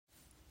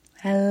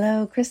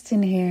Hello,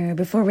 Kristen here.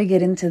 Before we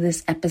get into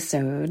this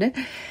episode,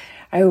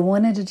 I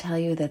wanted to tell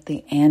you that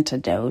the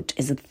antidote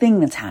is a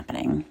thing that's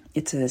happening.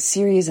 It's a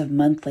series of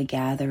monthly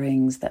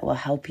gatherings that will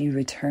help you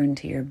return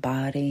to your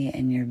body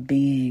and your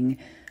being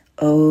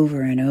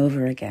over and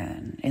over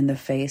again in the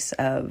face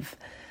of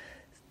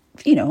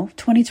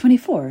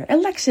 2024,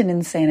 election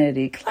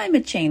insanity,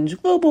 climate change,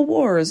 global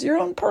wars, your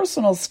own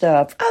personal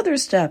stuff, other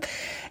stuff.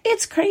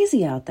 It's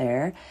crazy out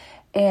there.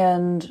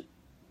 And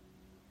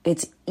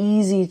it's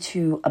easy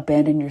to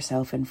abandon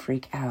yourself and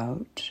freak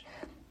out.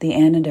 The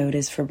antidote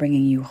is for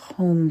bringing you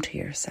home to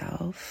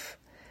yourself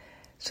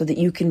so that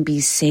you can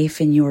be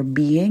safe in your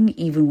being,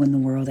 even when the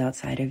world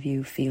outside of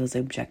you feels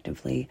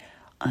objectively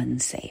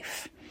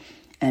unsafe.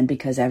 And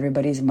because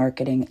everybody's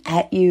marketing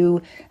at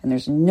you and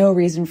there's no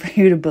reason for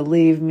you to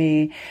believe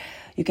me,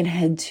 you can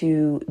head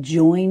to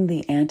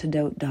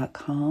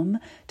jointheantidote.com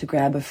to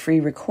grab a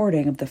free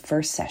recording of the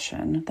first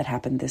session that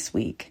happened this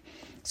week,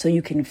 so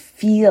you can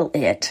feel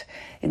it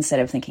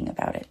instead of thinking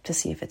about it, to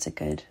see if it's a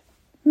good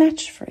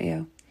match for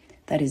you.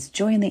 That is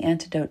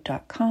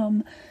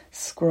jointheantidote.com.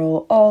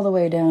 Scroll all the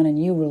way down and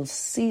you will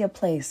see a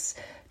place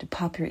to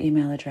pop your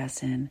email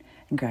address in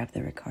and grab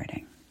the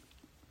recording.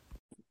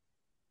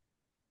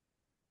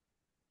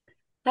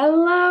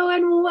 Hello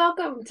and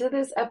welcome to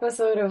this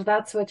episode of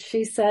That's What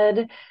She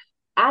Said.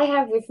 I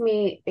have with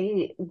me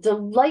a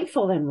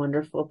delightful and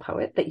wonderful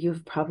poet that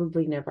you've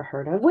probably never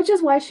heard of, which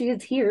is why she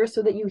is here,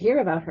 so that you hear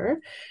about her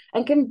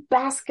and can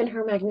bask in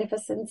her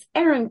magnificence.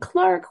 Erin,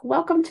 Clarke,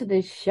 welcome to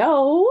the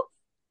show.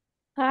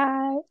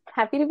 Hi,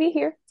 happy to be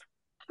here.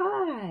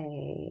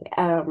 Hi.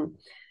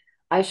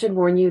 I should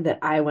warn you that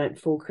I went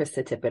full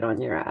Krista Tippett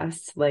on your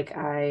ass.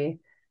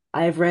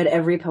 I've read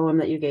every poem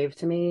that you gave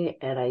to me,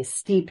 and I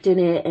steeped in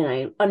it, and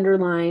I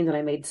underlined, and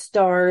I made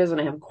stars, and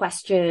I have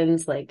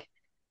questions.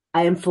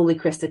 I am fully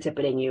Krista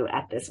Tippetting you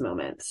at this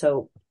moment.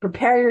 So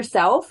prepare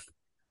yourself.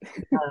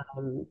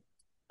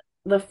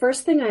 The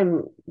first thing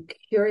I'm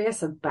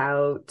curious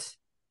about,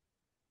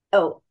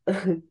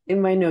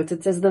 in my notes,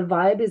 it says the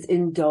vibe is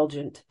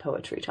indulgent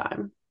poetry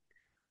time.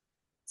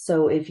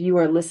 So if you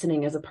are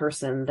listening as a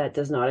person that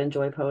does not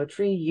enjoy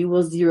poetry, you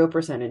will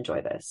 0%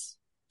 enjoy this.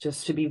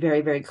 Just to be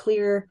very, very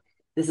clear,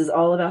 this is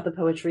all about the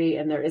poetry,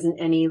 and there isn't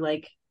any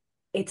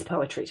it's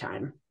poetry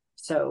time.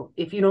 So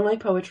if you don't like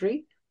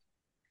poetry,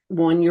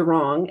 one, you're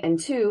wrong, and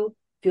two,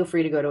 feel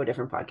free to go to a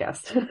different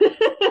podcast.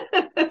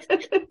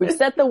 We've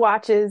set the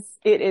watches.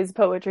 It is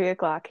poetry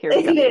o'clock. Here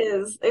we go. It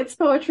is. It's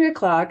poetry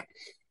o'clock.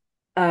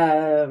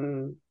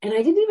 And I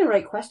didn't even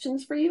write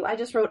questions for you. I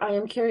just wrote, I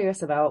am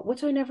curious about,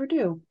 which I never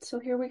do. So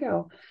here we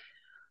go.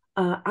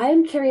 I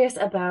am curious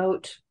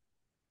about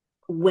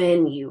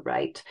when you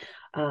write.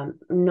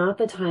 Not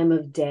the time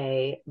of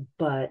day,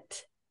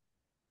 but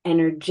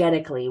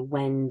energetically,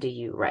 when do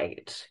you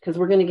write? Because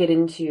we're going to get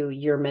into,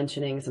 you're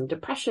mentioning some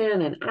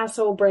depression and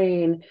asshole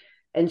brain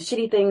and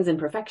shitty things and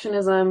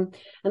perfectionism,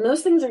 and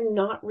those things are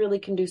not really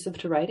conducive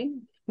to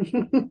writing.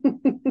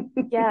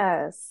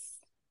 Yes.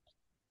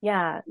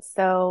 Yeah.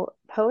 So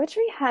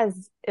poetry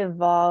has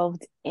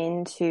evolved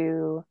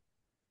into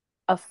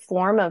a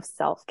form of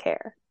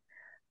self-care.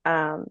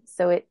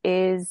 So it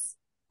is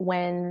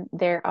when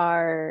there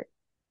are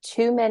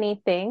too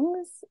many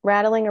things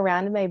rattling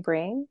around in my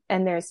brain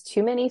and there's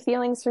too many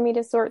feelings for me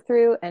to sort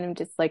through, and I'm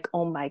just like,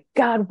 oh my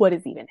God, what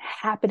is even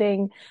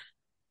happening?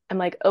 I'm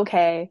like,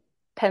 okay,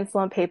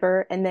 pencil and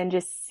paper, and then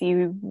just see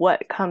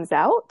what comes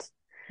out.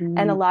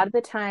 And a lot of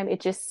the time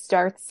it just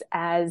starts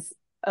as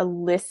a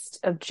list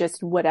of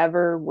just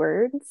whatever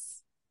words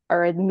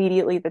are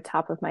immediately at the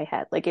top of my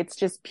head. It's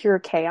just pure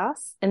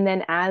chaos. And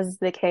then as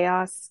the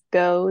chaos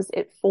goes,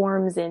 it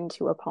forms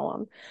into a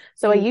poem.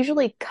 So I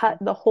usually cut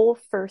the whole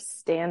first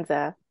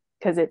stanza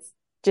because it's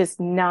just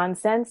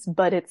nonsense,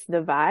 but it's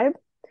the vibe.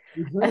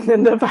 Mm-hmm. And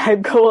then the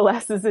vibe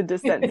coalesces into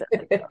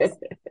sentences.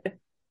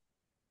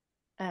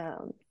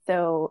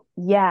 So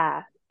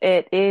yeah,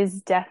 it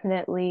is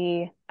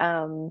definitely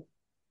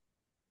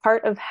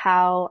part of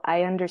how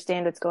I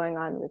understand what's going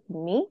on with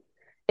me.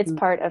 It's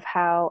part of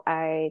how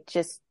I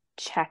just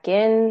check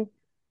in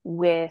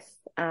with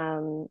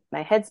my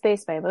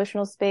headspace, my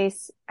emotional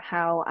space,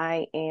 how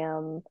I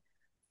am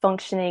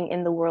functioning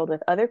in the world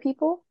with other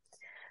people.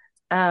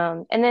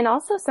 And then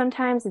also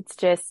sometimes it's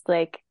just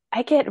I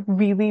get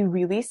really,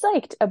 really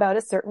psyched about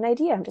a certain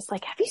idea. I'm just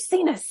like, have you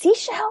seen a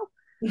seashell?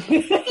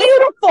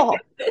 Beautiful.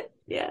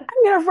 Yeah.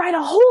 I'm going to write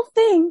a whole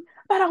thing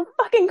about how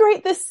fucking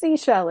great this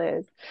seashell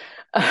is.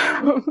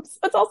 So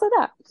it's also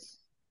that.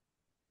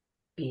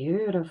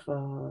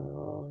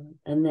 Beautiful.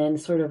 And then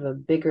sort of a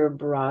bigger,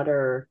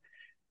 broader,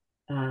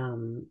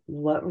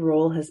 what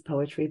role has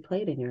poetry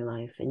played in your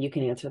life? And you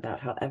can answer that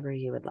however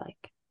you would like.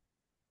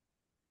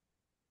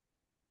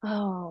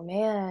 Oh,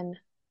 man.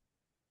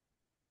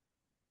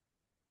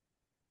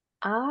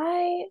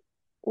 I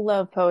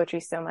love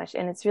poetry so much.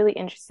 And it's really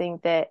interesting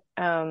that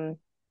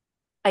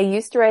I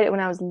used to write it when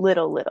I was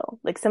little.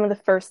 Some of the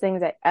first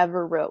things I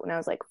ever wrote when I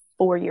was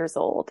 4 years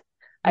old,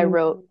 I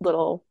wrote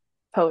little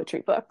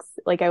poetry books.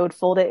 I would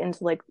fold it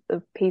into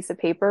a piece of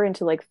paper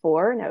into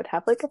 4, and I would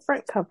have a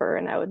front cover,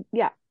 and I would,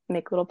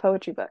 make little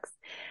poetry books.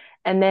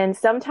 And then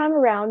sometime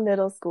around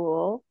middle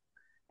school,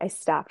 I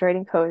stopped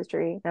writing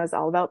poetry. And I was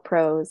all about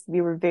prose.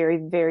 We were very,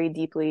 very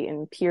deeply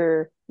in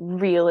pure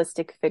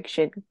realistic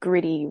fiction,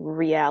 gritty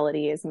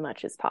reality as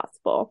much as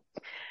possible.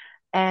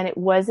 And it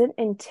wasn't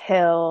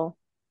until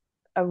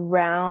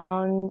around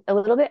a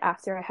little bit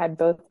after I had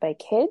both my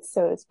kids,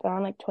 so it was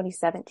around like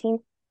 2017,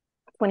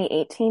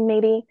 2018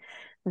 maybe,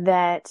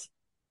 that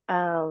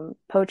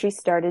poetry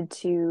started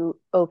to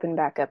open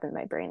back up in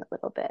my brain a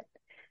little bit.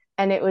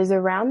 And it was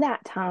around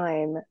that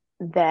time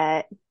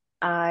that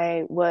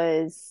I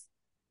was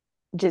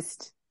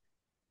just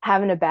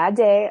having a bad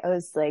day. I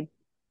was like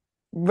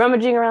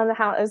rummaging around the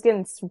house. I was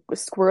getting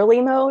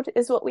squirrely mode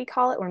is what we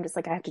call it, where I'm just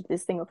like, I have to do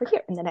this thing over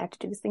here, and then I have to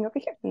do this thing over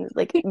here. And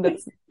like,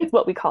 that's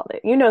what we call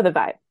it. You know the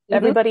vibe.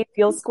 Everybody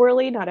feels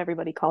squirrely. Not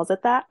everybody calls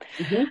it that.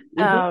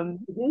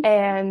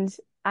 And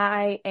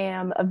I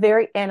am a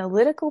very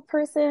analytical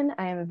person.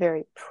 I am a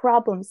very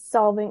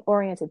problem-solving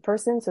oriented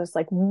person. So it's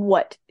like,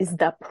 what is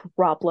the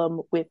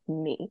problem with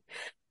me?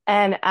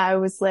 And I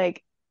was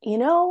like,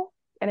 and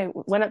I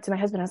went up to my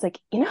husband. I was like,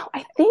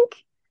 I think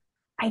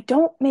I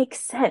don't make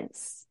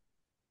sense.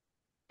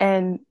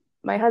 And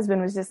my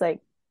husband was just like,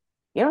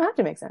 you don't have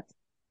to make sense.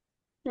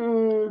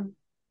 And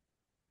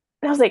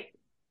I was like,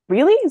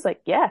 really? He's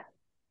like, yeah.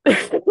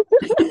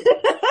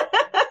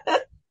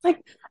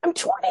 Like, I'm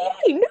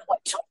 28. No, I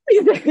told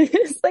you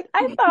this. Like,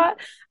 I thought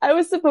I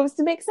was supposed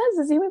to make sense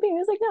as a human being. He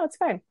was like, no, it's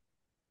fine.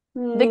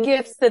 The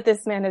gifts that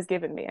this man has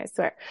given me, I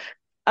swear.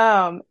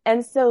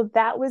 And so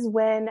that was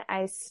when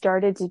I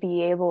started to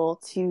be able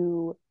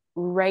to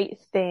write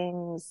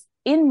things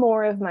in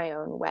more of my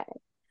own way.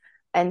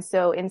 And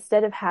so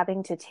instead of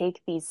having to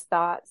take these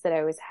thoughts that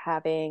I was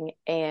having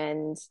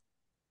and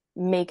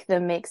make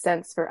them make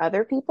sense for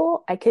other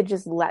people, I could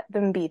just let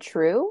them be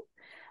true,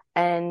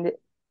 and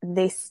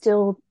they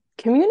still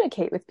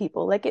communicate with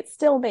people. Like, it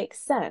still makes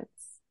sense.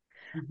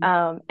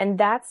 And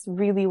that's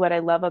really what I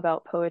love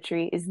about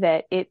poetry, is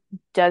that it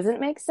doesn't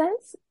make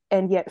sense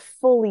and yet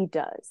fully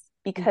does,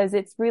 because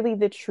it's really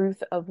the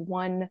truth of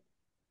one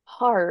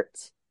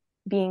heart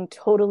being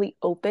totally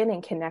open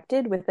and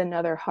connected with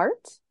another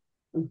heart.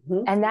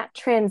 And that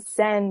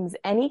transcends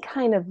any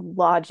kind of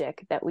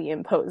logic that we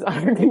impose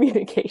on our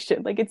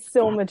communication. Like, it's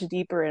so much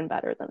deeper and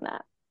better than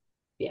that.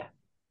 Yeah.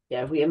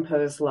 Yeah, we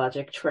impose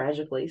logic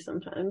tragically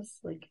sometimes,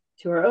 like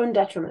to our own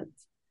detriment.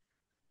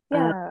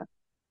 Yeah.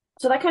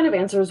 So that kind of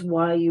answers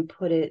why you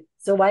put it.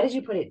 So why did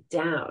you put it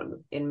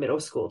down in middle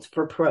school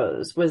for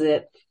prose? Was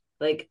it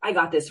like, I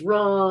got this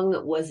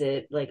wrong? Was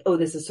it like, oh,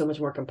 this is so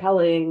much more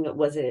compelling?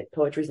 Was it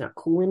poetry's not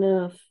cool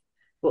enough?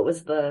 What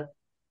was the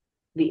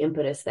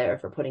impetus there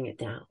for putting it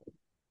down?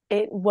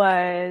 It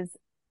was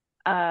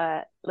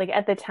like,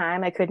 at the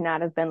time I could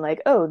not have been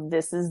like, oh,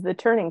 this is the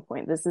turning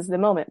point, this is the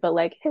moment. But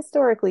like,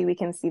 historically, we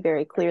can see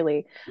very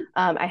clearly,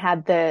 I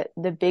had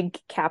the big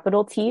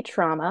capital T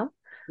trauma.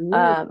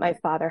 My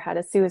father had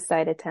a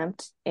suicide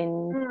attempt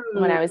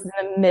when I was in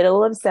the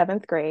middle of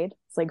 7th grade.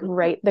 It's like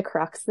right the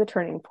crux, the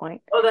turning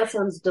point. Oh, that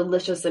sounds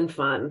delicious and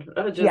fun.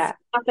 Just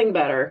nothing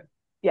better.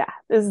 Yeah,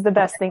 this is the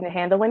best thing to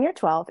handle when you're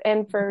 12,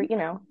 and for,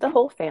 the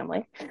whole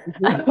family.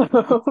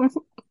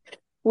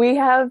 We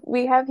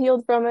have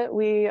healed from it.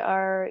 We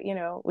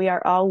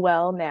are all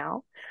well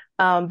now.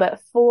 But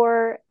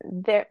for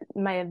the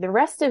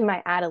rest of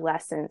my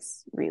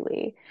adolescence,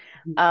 really,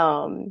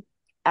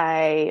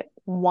 I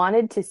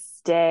wanted to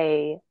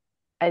stay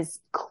as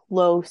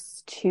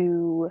close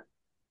to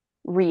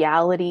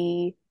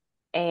reality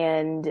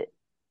and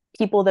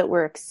people that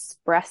were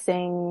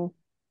expressing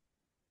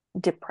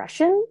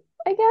depression,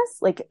 I guess,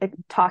 like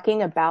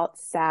talking about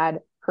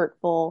sad,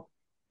 hurtful,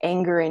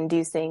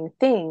 anger-inducing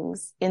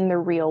things in the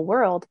real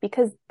world,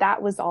 because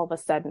that was all of a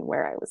sudden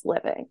where I was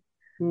living.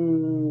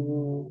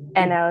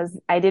 And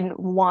I didn't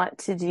want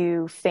to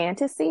do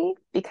fantasy,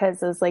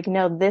 because I was like,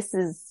 no, this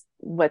is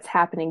what's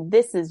happening.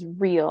 This is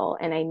real,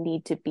 and I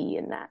need to be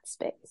in that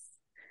space.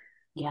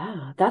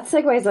 Yeah, that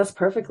segues us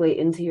perfectly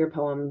into your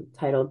poem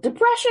titled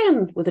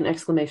Depression with an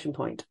exclamation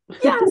point.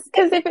 Yes,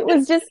 because if it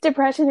was just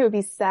depression, it would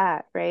be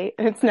sad, right?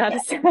 And it's not a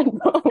sad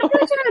poem.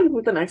 Depression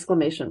with an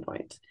exclamation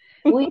point.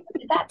 Will you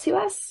read that to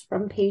us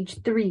from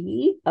page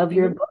 3 of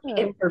your book,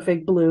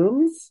 Imperfect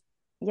Blooms?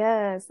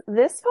 Yes,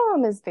 this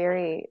poem is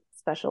very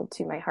special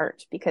to my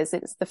heart, because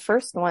it's the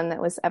first one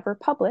that was ever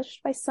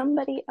published by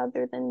somebody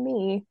other than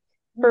me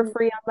for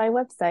free on my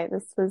website.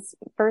 This was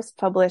first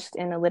published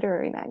in a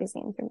literary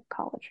magazine from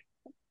college.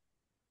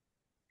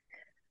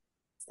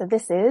 So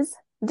this is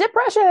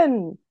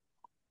Depression.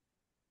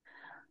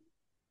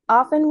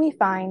 Often we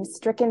find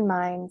stricken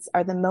minds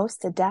are the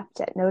most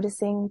adept at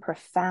noticing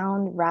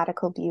profound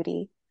radical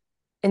beauty,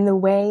 in the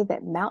way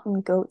that mountain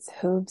goats'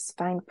 hooves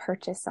find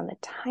purchase on the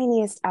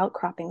tiniest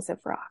outcroppings of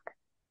rock,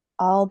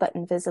 all but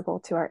invisible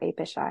to our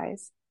apish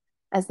eyes,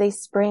 as they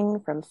spring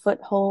from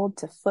foothold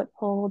to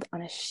foothold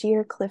on a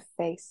sheer cliff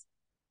face.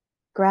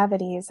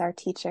 Gravity is our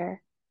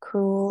teacher,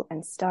 cruel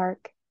and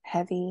stark,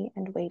 heavy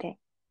and waiting.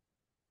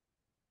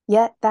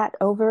 Yet that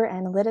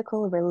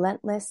over-analytical,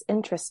 relentless,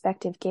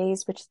 introspective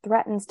gaze which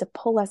threatens to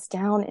pull us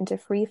down into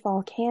free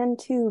fall can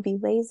too be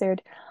lasered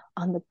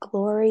on the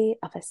glory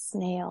of a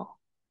snail,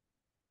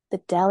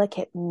 the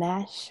delicate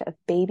mesh of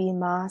baby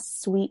moss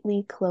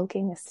sweetly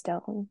cloaking a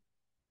stone,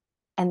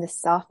 and the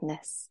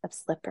softness of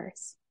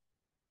slippers.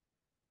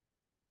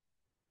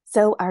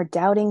 So our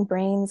doubting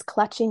brains,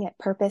 clutching at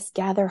purpose,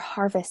 gather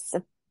harvests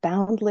of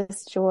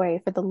boundless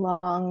joy for the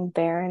long,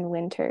 barren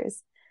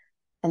winters.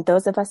 And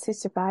those of us who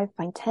survive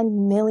find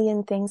 10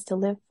 million things to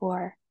live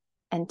for,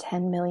 and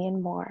 10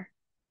 million more.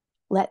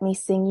 Let me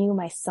sing you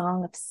my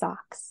song of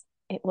socks.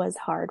 It was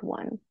hard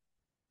won.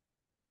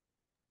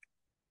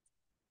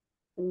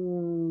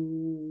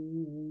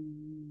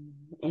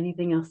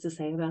 Anything else to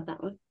say about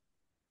that one?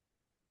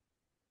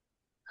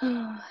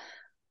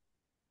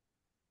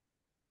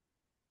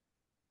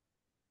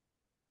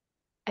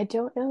 I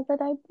don't know that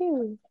I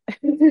do.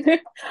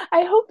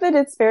 I hope that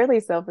it's fairly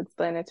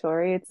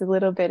self-explanatory. It's a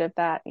little bit of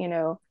that,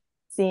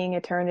 seeing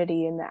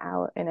eternity in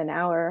an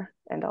hour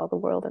and all the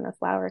world in a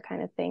flower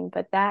kind of thing.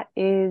 But that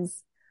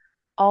is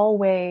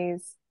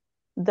always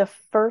the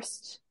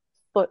first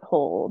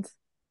foothold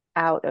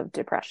out of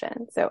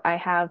depression. So I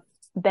have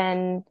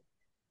been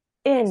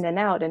in and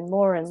out and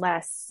more and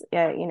less,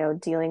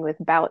 dealing with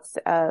bouts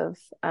of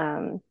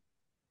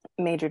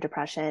major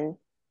depression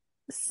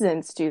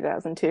since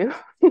 2002.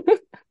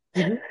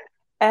 Mm-hmm.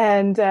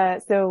 And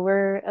so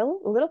we're a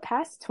little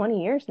past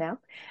 20 years now.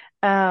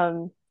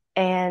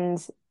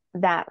 And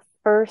that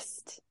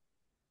first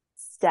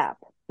step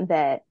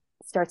that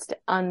starts to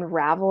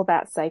unravel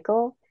that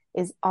cycle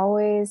is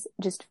always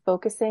just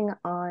focusing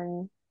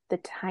on the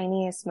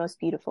tiniest, most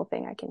beautiful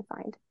thing I can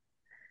find.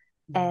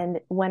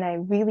 And when I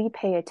really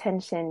pay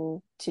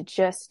attention to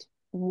just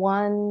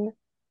one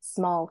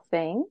small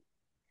thing,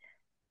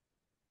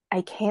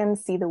 I can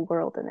see the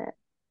world in it.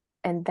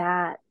 And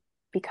that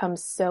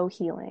becomes so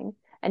healing.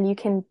 And you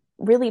can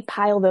really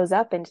pile those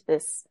up into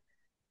this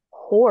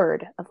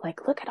horde of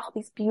like, look at all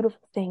these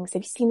beautiful things.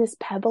 Have you seen this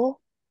pebble?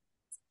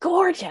 It's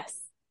gorgeous.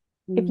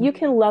 If you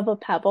can love a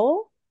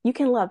pebble, you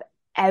can love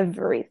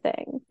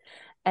everything.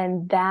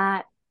 And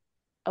that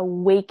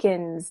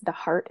awakens the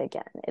heart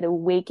again. It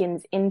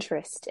awakens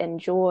interest and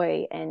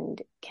joy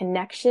and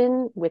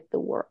connection with the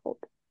world.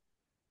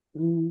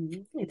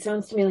 It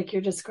sounds to me like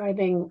you're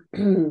describing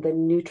the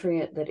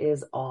nutrient that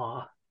is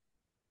awe.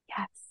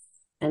 Yes.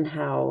 And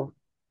how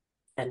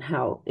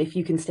if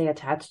you can stay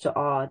attached to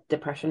awe,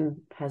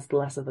 depression has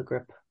less of a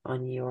grip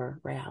on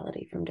your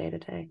reality from day to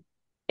day.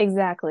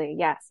 Exactly.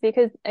 Yes.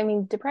 Because I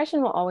mean,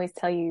 depression will always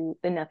tell you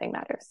that nothing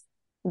matters.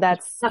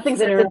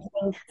 Nothing's interesting.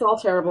 It's all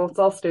terrible. It's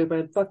all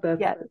stupid. Fuck this.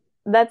 Yeah.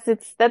 That's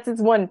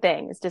its one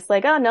thing. It's just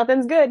like, oh,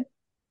 nothing's good.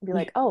 Be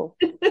like, oh,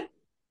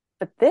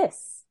 but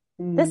this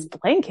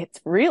blanket's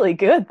really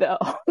good though.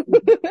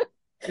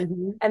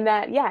 Mm-hmm. And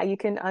that, yeah, you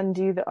can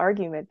undo the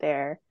argument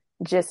there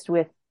just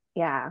with,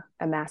 yeah,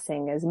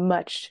 amassing as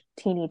much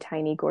teeny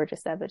tiny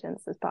gorgeous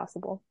evidence as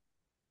possible.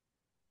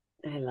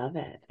 I love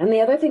it. And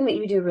the other thing that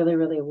you do really,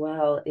 really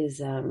well is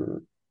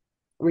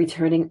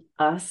returning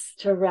us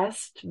to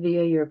rest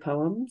via your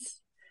poems.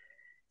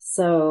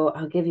 So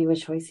I'll give you a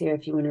choice here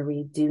if you want to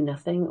read Do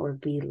Nothing or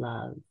Be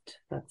Loved.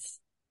 That's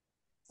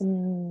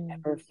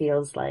whatever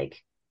feels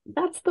like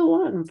that's the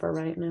one for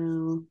right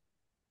now.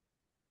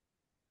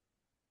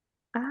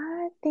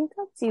 I think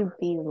I'll do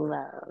Be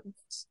Loved.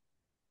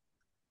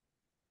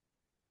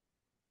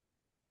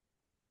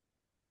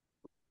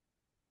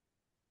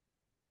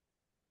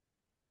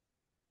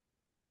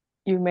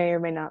 You may or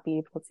may not be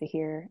able to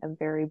hear a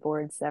very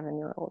bored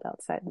 7-year-old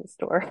outside the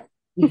store.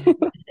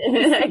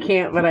 I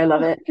can't, but I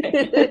love it.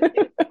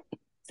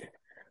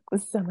 The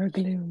summer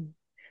gloom.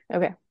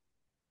 Okay.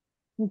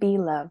 Be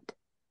loved.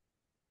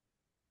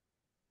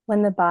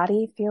 When the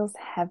body feels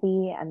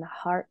heavy and the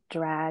heart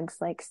drags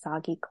like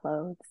soggy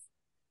clothes,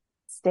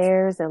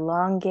 stairs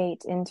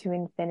elongate into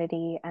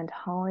infinity and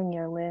hauling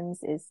your limbs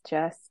is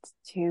just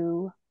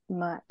too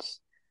much.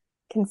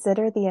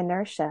 Consider the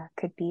inertia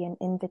could be an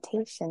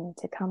invitation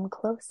to come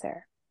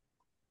closer,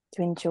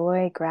 to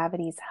enjoy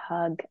gravity's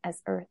hug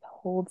as Earth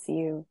holds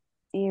you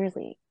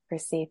dearly for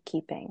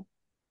safekeeping.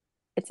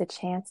 It's a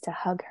chance to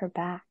hug her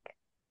back,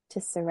 to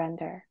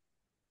surrender,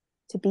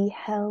 to be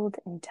held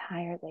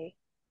entirely.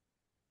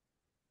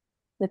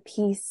 The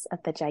peace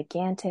of the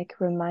gigantic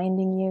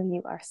reminding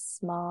you are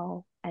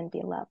small and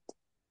beloved.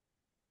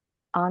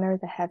 Honor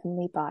the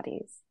heavenly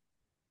bodies.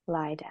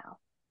 Lie down.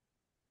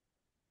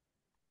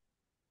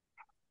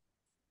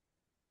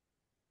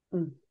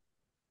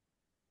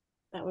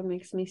 That one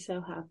makes me so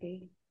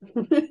happy.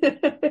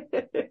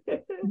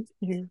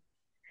 Yeah.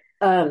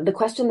 The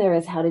question there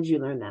is, how did you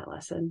learn that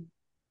lesson?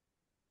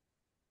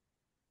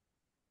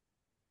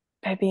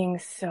 By being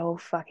so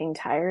fucking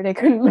tired, I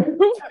couldn't move.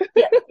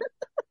 Yeah,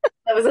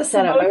 that was a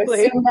setup. Mostly.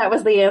 I assumed that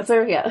was the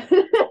answer. Yeah.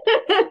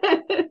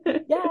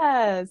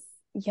 Yes.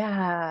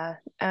 Yeah.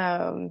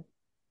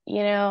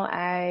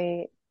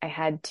 I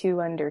had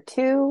 2 under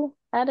 2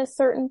 at a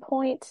certain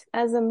point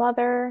as a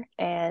mother,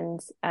 and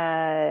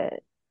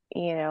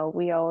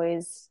we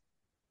always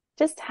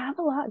just have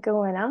a lot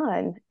going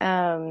on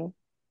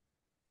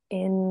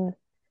in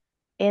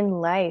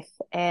life.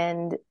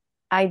 And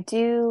I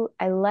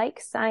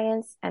like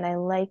science and I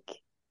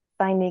like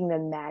finding the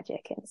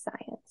magic in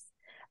science.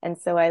 And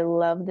so I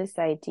love this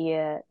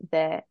idea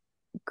that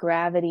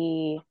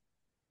gravity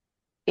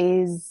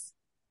is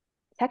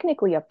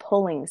technically a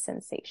pulling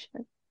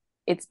sensation.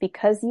 It's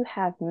because you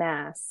have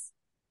mass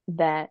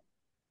that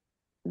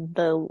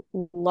the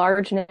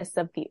largeness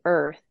of the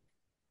earth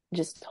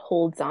just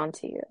holds on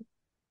to you.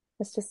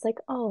 It's just like,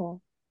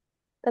 oh,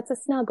 that's a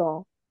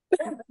snuggle.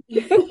 I'm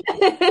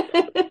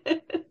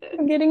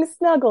getting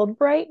snuggled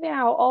right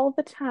now all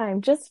the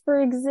time just for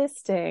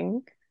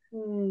existing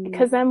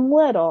because I'm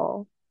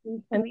little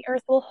and the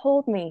earth will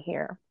hold me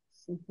here.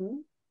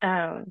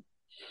 Um,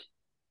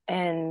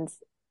 and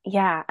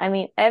yeah, I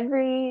mean,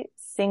 every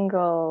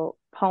single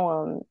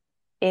poem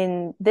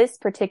in this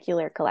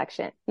particular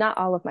collection, not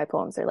all of my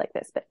poems are like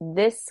this, but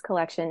this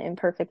collection,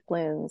 Imperfect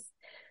Blooms,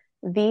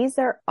 these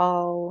are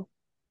all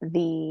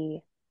the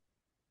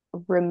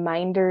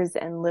reminders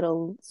and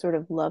little sort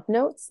of love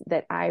notes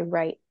that I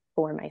write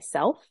for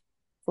myself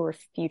for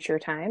future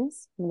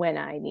times when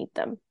I need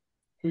them.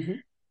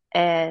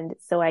 And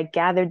so I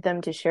gathered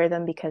them to share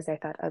them because I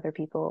thought other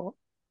people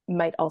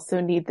might also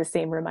need the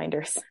same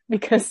reminders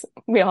because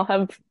we all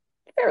have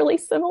fairly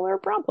similar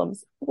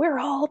problems. We're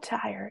all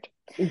tired.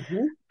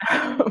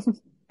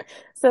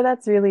 So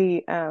that's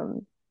really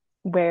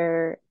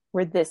where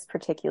this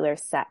particular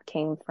set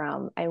came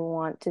from. I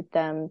wanted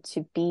them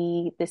to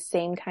be the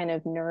same kind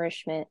of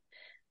nourishment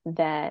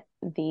that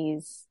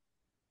these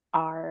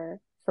are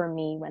for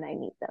me when I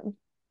need them.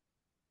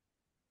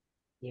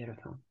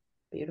 Beautiful.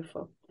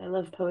 Beautiful. I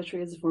love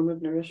poetry as a form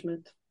of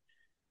nourishment.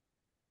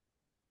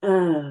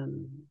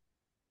 And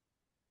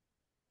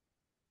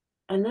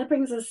that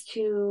brings us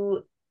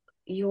to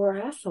your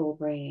asshole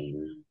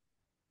brain,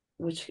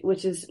 which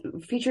is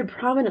featured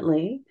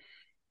prominently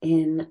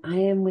in I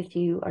Am With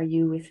You, Are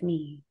You With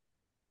Me?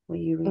 Will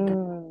you read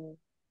that?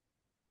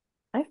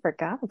 I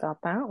forgot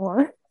about that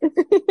one.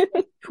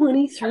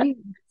 23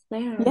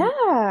 there.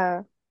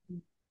 Yeah.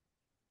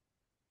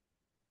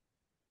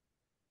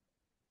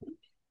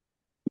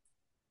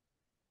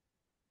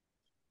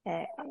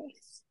 Okay.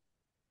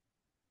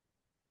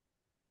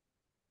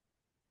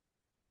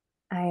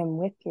 I am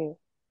with you.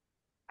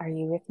 Are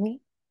you with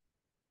me?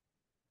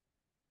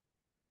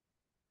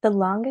 The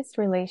longest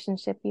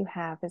relationship you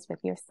have is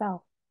with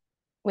yourself,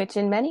 which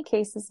in many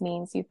cases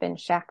means you've been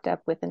shacked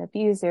up with an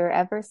abuser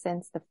ever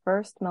since the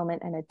first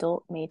moment an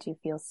adult made you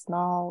feel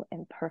small,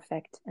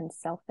 imperfect, and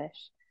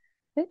selfish,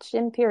 which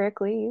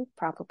empirically you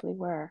probably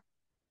were.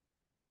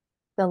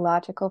 The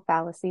logical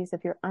fallacies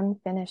of your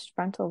unfinished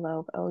frontal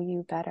lobe owe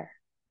you better.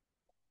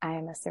 I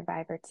am a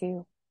survivor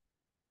too.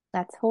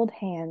 Let's hold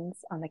hands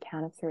on the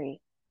count of 3.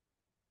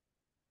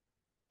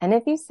 And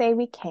if you say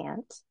we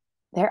can't,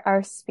 there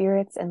are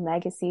spirits and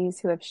legacies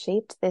who have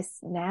shaped this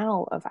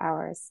now of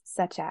ours,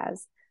 such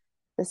as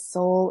the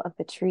soul of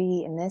the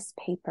tree in this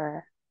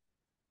paper,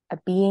 a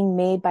being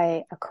made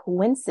by a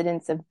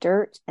coincidence of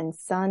dirt and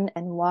sun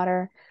and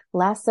water,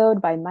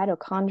 lassoed by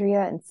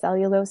mitochondria and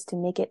cellulose to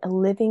make it a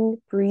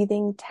living,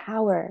 breathing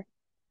tower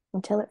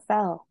until it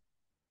fell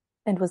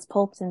and was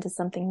pulped into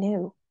something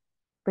new,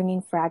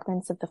 bringing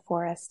fragments of the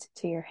forest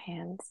to your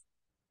hands.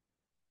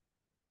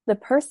 The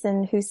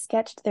person who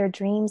sketched their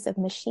dreams of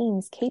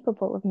machines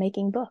capable of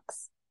making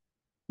books,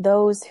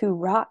 those who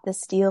wrought the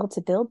steel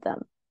to build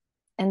them,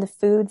 and the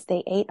foods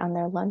they ate on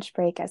their lunch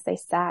break as they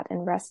sat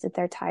and rested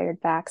their tired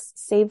backs,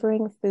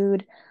 savoring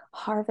food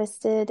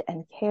harvested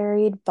and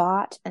carried,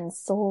 bought and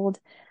sold,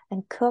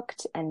 and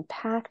cooked and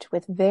packed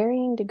with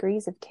varying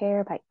degrees of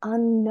care by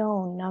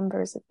unknown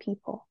numbers of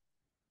people.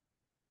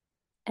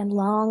 And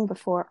long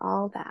before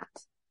all that,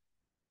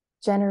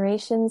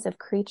 generations of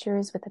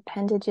creatures with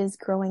appendages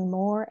growing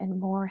more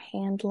and more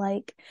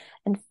hand-like,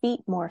 and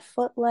feet more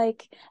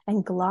foot-like,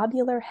 and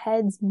globular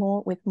heads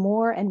with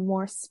more and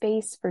more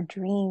space for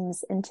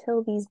dreams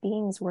until these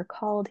beings were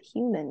called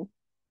human,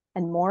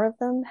 and more of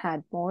them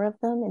had more of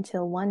them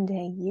until one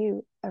day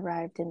you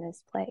arrived in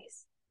this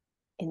place,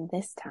 in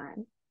this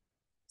time,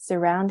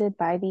 surrounded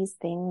by these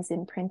things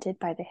imprinted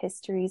by the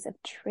histories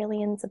of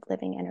trillions of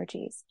living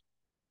energies.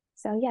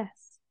 So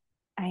yes,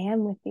 I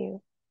am with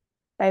you.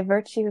 By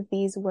virtue of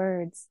these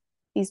words,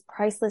 these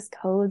priceless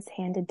codes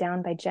handed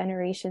down by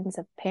generations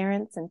of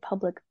parents and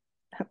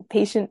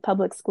patient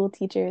public school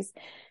teachers,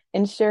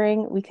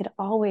 ensuring we could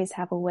always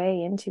have a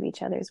way into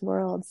each other's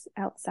worlds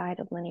outside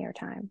of linear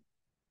time.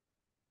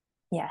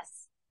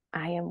 Yes,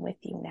 I am with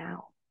you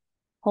now.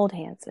 Hold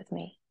hands with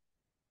me.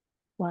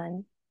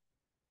 1,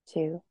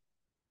 2,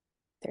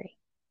 3.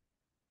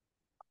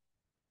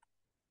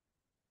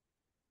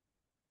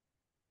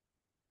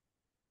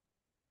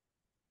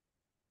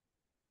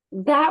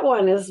 That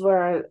one is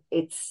where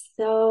it's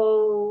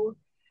so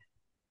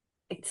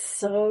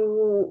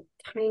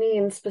tiny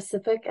and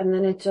specific, and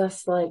then it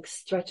just like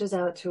stretches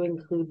out to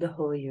include the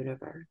whole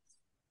universe.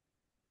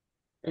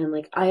 And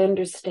like, I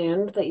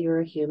understand that you're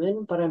a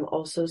human, but I'm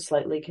also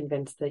slightly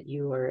convinced that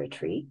you are a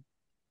tree.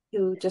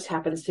 who just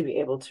happens to be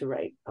able to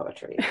write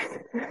poetry.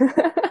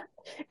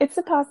 It's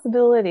a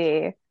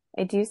possibility.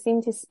 I do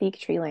seem to speak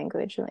tree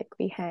language like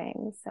we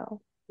hang,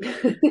 so.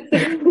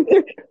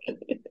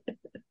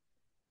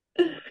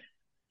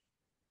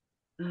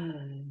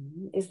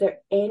 Is there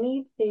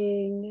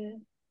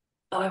anything?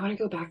 Oh, I want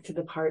to go back to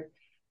the part,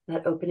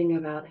 that opening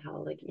about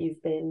how like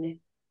you've been,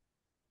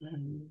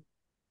 um,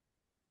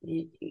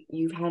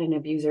 you've had an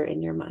abuser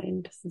in your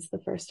mind since the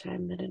first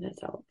time that an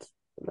adult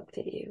looked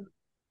at you.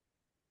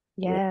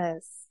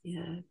 Yes.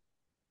 Yeah.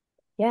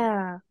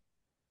 Yeah.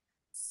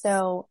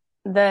 So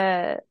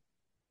the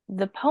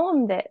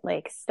poem that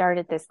like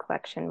started this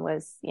collection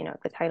was,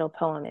 the title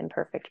poem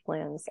Imperfect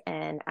Blooms,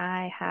 and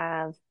I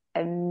have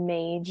a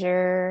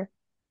major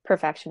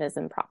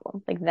perfectionism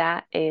problem. Like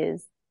that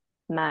is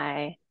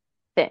my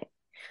thing.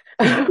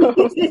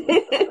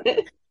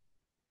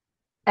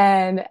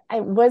 And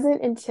it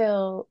wasn't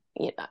until,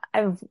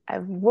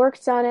 I've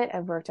worked on it.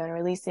 I've worked on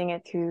releasing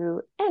it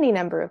through any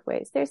number of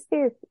ways. There's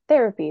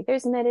therapy,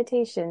 there's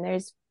meditation,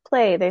 there's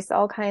play, there's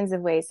all kinds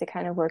of ways to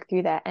kind of work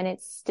through that. And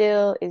it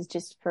still is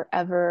just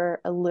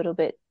forever a little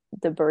bit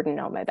the burden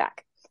on my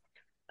back.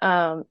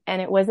 And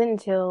it wasn't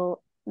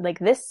until like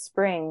this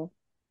spring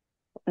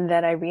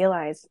that I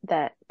realized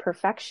that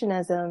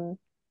perfectionism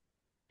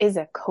is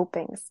a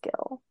coping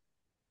skill.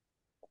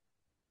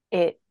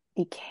 It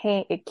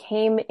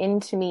came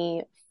into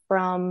me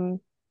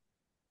from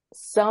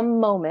some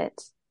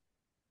moment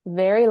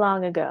very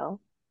long ago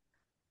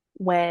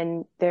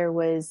when there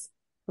was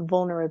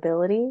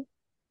vulnerability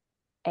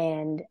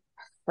and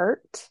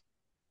hurt.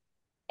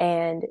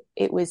 And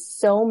it was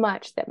so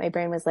much that my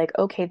brain was like,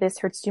 okay, this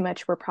hurts too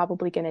much. We're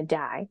probably going to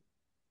die.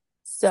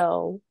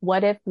 So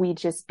what if we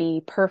just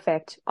be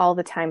perfect all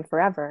the time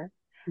forever,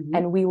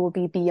 and we will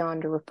be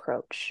beyond a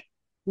reproach?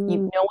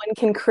 No one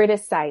can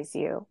criticize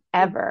you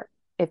ever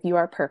if you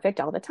are perfect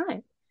all the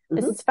time.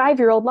 This is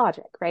 5-year-old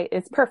logic, right?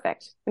 It's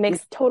perfect. It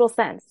makes total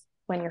sense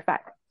when you're 5.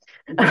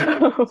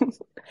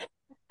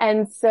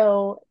 And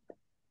so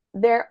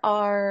there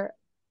are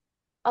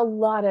a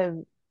lot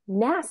of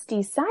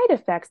nasty side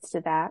effects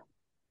to that,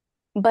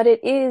 but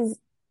it is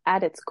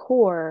at its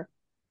core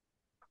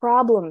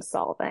problem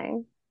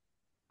solving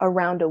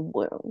around a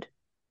wound.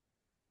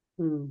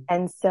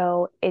 And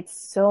so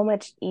it's so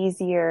much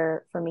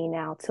easier for me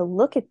now to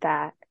look at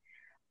that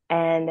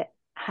and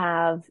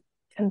have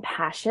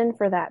compassion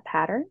for that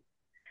pattern,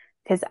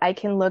 because I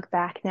can look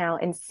back now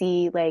and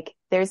see like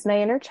there's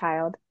my inner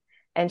child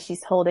and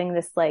she's holding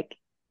this like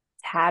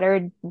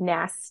tattered,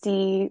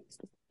 nasty,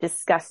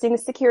 disgusting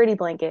security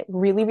blanket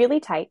really, really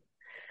tight.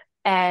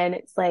 And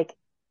it's like,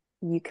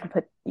 you can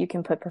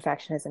put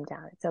perfectionism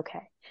down. It's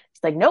okay.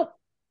 She's like, nope,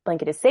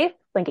 blanket is safe.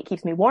 Blanket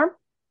keeps me warm.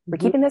 We're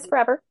keeping this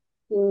forever.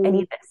 I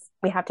need this.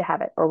 We have to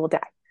have it or we'll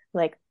die.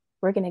 Like,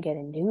 we're going to get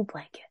a new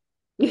blanket.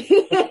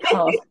 It's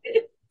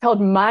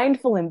called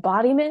mindful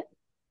embodiment.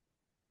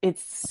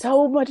 It's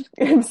so much.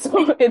 It's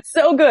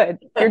so good.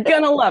 You're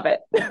going to love it.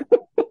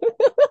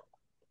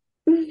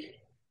 And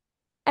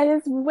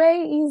it's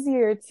way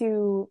easier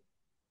to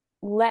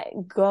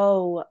let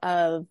go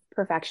of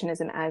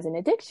perfectionism as an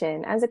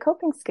addiction, as a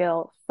coping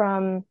skill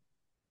from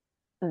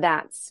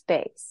that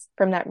space,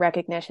 from that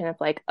recognition of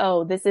like,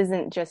 oh, this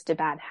isn't just a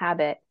bad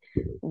habit.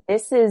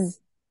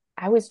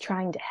 I was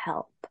trying to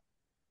help.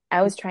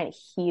 I was trying to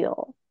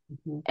heal.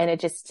 And it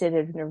just did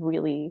it in a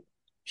really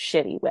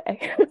shitty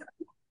way.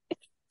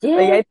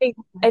 Like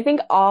I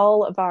think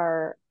all of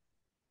our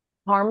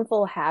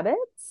harmful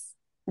habits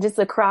just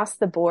across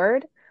the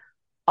board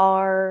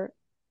are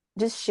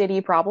just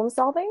shitty problem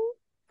solving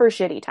for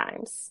shitty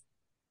times.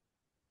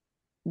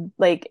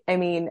 Like, I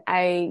mean,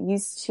 I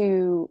used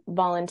to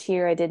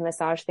volunteer. I did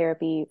massage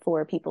therapy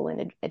for people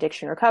in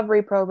addiction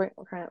recovery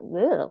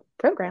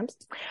programs.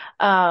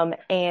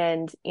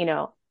 And,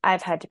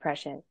 I've had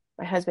depression.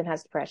 My husband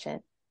has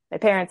depression. My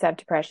parents have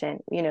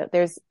depression.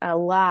 There's a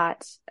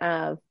lot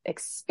of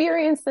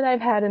experience that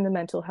I've had in the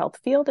mental health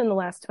field in the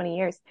last 20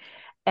 years.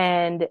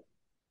 And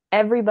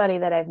everybody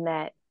that I've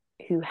met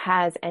who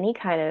has any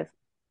kind of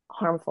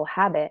harmful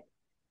habit,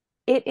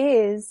 it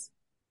is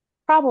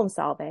problem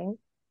solving,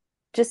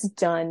 just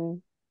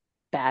done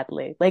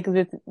badly, like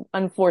with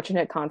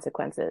unfortunate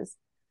consequences,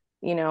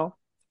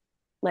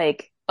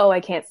 like, oh, I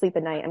can't sleep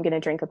at night. I'm going to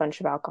drink a bunch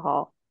of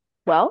alcohol.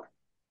 Well,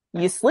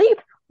 you sleep.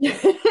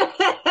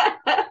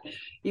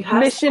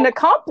 Mission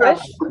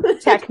accomplished,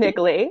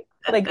 technically.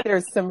 Like,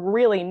 there's some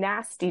really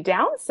nasty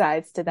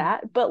downsides to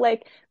that, but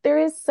like, there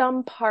is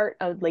some part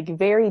of like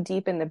very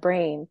deep in the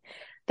brain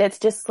that's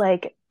just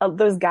like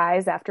those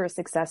guys after a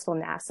successful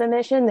NASA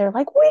mission, they're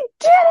like, we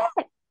did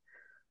it!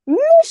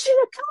 Mission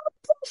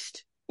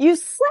accomplished! You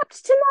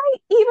slept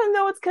tonight, even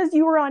though it's because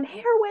you were on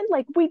heroin.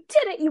 Like, we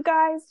did it, you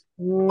guys.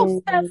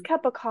 Best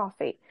cup of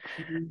coffee.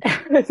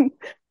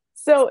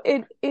 So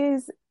it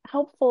is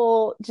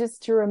helpful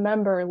just to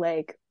remember,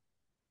 like,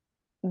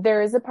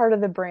 there is a part of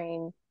the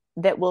brain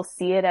that will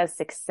see it as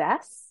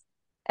success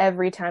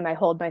every time I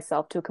hold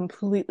myself to a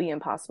completely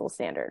impossible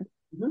standard.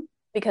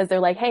 Because they're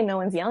like, hey, no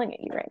one's yelling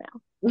at you right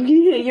now.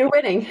 You're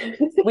winning.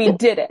 We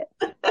did it.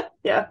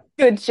 Yeah.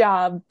 Good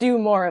job. Do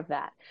more of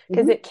that.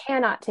 Because Mhm. it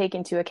cannot take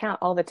into account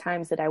all the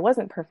times that I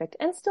wasn't perfect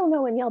and still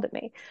no one yelled at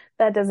me.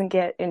 That doesn't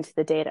get into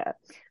the data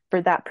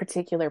for that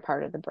particular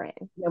part of the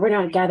brain. Yeah, we're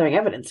not gathering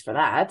evidence for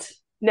that.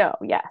 No,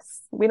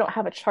 yes, we don't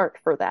have a chart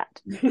for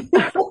that.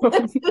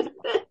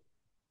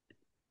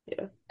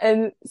 Yeah.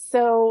 And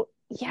so,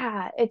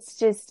 yeah, it's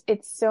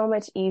so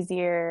much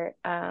easier,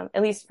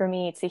 at least for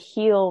me, to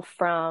heal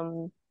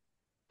from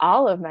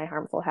all of my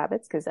harmful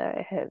habits, because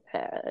I have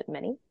had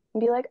many,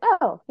 and be like,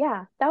 oh,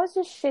 yeah, that was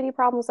just shitty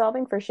problem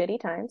solving for shitty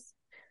times.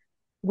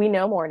 We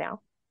know more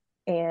now,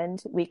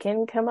 and we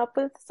can come up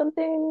with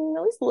something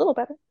at least a little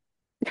better.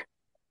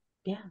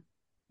 Yeah.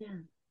 Yeah.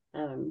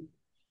 Um,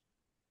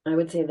 I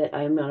would say that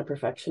I am not a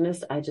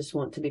perfectionist. I just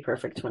want to be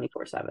perfect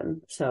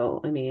 24/7. So,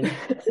 I mean,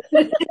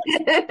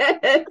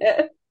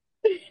 I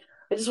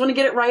just want to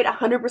get it right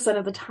 100%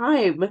 of the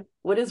time.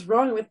 What is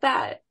wrong with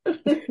that?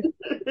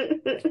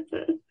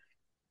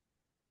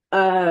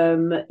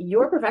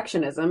 Your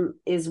perfectionism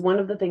is one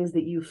of the things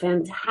that you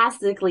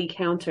fantastically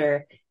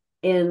counter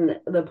in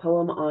the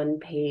poem on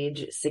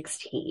page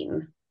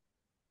 16.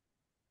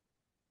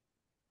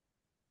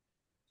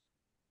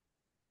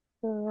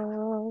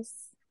 Yes.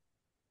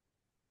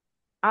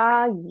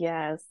 Ah,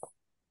 yes.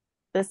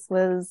 This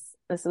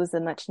was a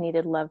much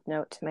needed love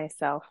note to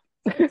myself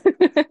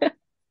that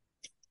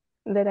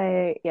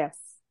I, yes,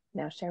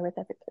 now share with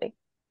everybody.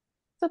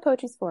 So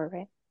poetry's for,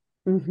 right?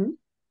 Mm-hmm.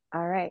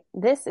 All right.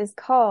 This is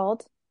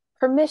called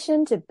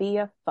Permission to Be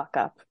a Fuck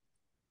Up.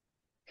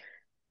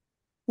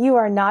 You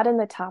are not in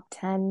the top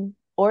 10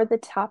 or the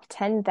top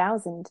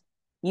 10,000.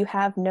 You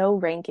have no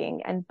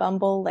ranking and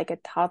bumble like a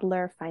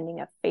toddler finding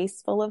a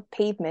face full of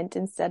pavement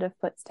instead of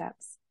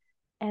footsteps.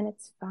 And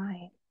it's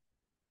fine.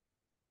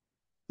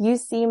 You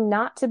seem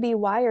not to be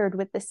wired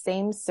with the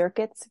same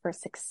circuits for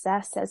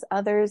success as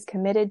others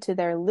committed to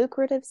their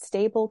lucrative,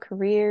 stable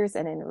careers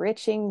and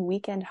enriching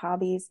weekend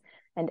hobbies,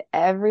 and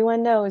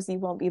everyone knows you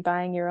won't be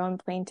buying your own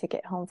plane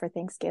ticket home for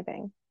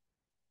Thanksgiving.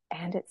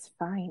 And it's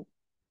fine.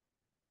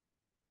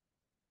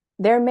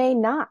 There may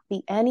not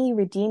be any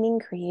redeeming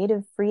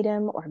creative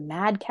freedom or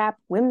madcap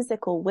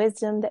whimsical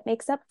wisdom that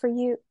makes up for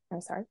you. I'm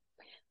sorry.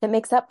 That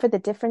makes up for the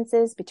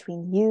differences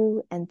between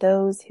you and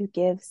those who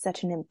give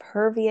such an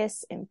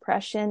impervious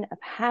impression of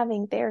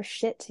having their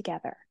shit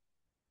together.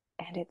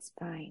 And it's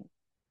fine.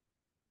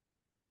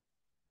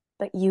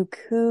 But you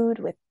cooed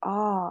with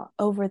awe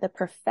over the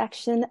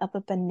perfection of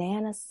a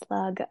banana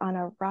slug on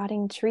a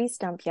rotting tree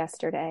stump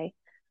yesterday.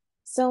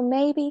 So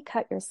maybe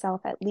cut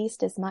yourself at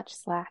least as much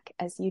slack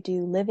as you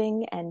do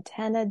living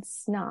antennaed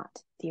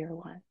snot, dear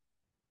one.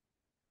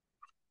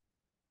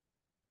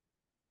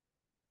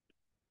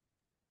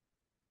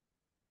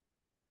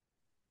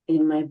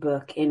 In my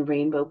book, in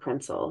Rainbow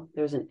Pencil,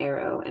 there's an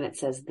arrow and it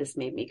says, "This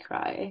made me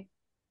cry."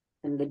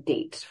 And the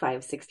date,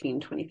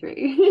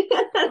 5/16/23.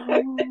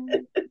 Oh,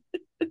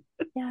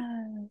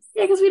 yes.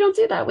 Yeah, because we don't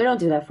do that. We don't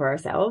do that for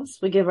ourselves.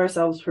 We give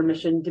ourselves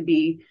permission to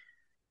be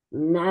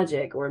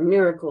magic or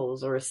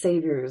miracles or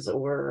saviors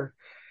or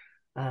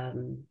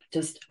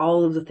just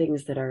all of the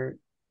things that are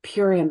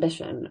pure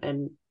ambition.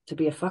 And to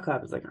be a fuck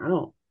up is like, I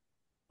don't,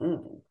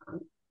 mm,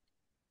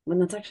 when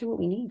that's actually what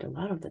we need a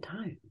lot of the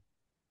time.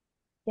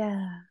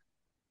 Yeah.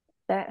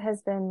 That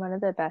has been one of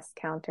the best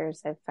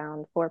counters I've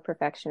found for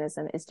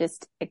perfectionism is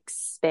just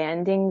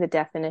expanding the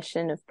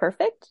definition of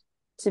perfect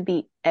to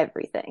be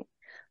everything.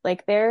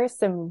 Like there are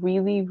some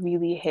really,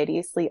 really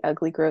hideously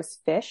ugly, gross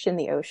fish in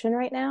the ocean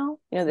right now.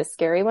 You know, the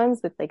scary ones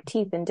with like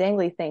teeth and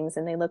dangly things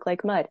and they look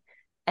like mud.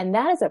 And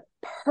that is a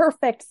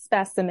perfect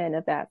specimen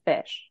of that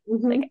fish.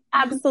 Mm-hmm. Like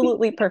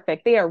absolutely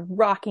perfect. They are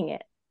rocking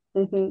it.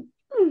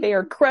 Mm-hmm. They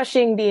are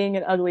crushing being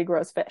an ugly,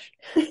 gross fish.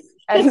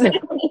 And so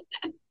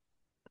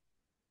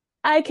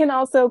I can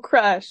also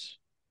crush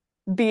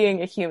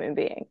being a human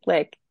being.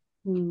 Like,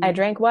 I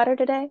drank water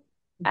today.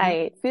 I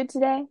Mm-hmm. ate food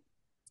today.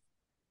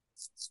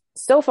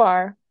 So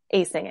far,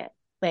 acing it.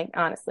 Like,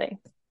 honestly.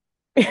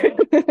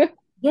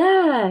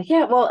 Yeah,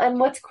 yeah. Well, and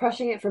what's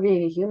crushing it for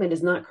being a human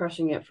is not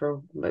crushing it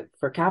for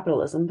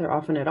capitalism. They're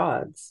often at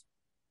odds.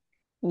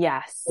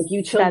 Yes, Like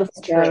you chilled the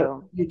that's fuck out,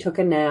 true. you took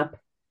a nap,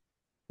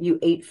 you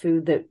ate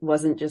food that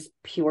wasn't just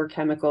pure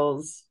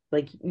chemicals.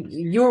 Like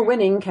you're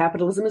winning,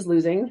 capitalism is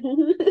losing.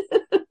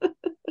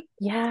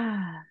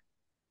 Yeah.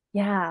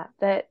 Yeah.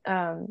 That,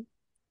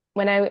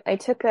 when I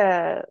took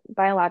a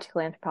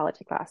biological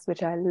anthropology class,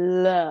 which I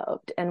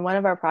loved, and one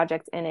of our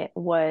projects in it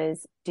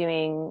was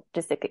doing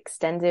just like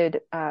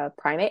extended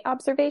primate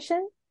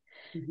observation.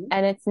 Mhm.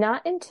 And it's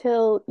not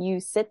until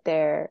you sit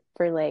there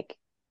for like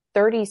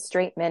 30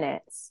 straight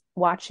minutes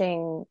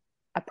watching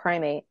a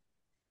primate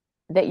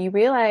that you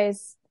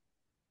realize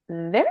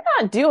they're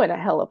not doing a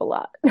hell of a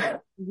lot.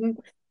 Mhm.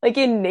 Like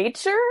in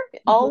nature, Mhm.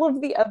 all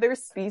of the other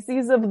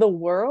species of the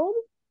world,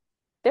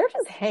 they're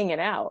just hanging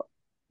out.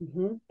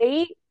 Mhm.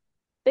 They eat,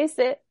 they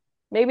sit,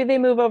 maybe they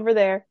move over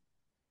there.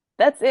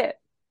 That's it.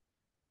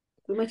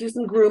 We might do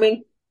some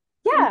grooming.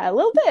 Yeah, a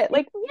little bit.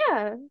 Like,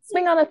 yeah,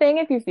 swing on a thing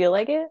if you feel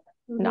like it.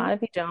 Mhm. Not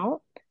if you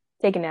don't.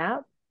 Take a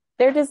nap.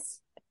 They're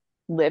just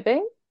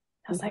living.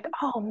 I was like,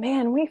 oh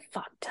man, we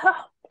fucked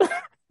up.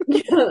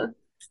 Yeah.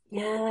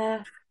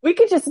 Yeah. We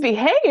could just be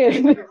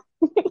hanging,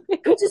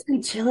 Could just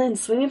be chilling,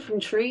 swinging from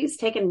trees,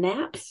 taking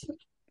naps.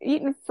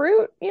 eating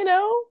fruit,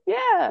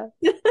 Yeah.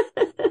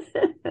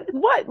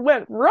 What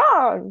went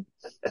wrong?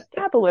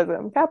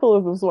 Capitalism.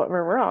 Capitalism is what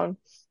went wrong.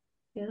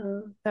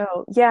 Yeah.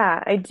 So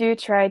yeah, I do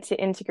try to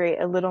integrate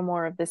a little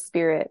more of the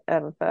spirit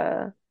of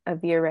the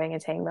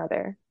orangutan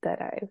mother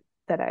that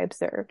I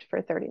observed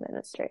for 30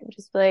 minutes straight and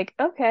just be like,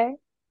 okay,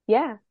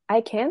 yeah,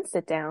 I can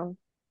sit down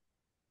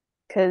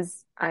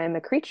because I'm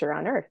a creature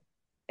on Earth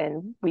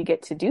and we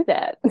get to do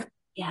that.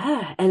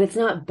 Yeah. And it's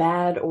not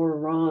bad or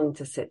wrong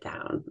to sit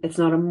down. It's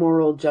not a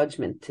moral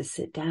judgment to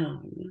sit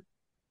down.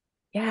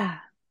 Yeah,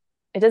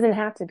 it doesn't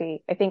have to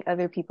be. I think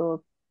other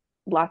people,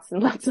 lots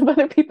and lots of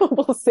other people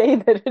will say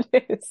that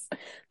it is.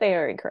 They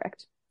are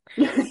incorrect.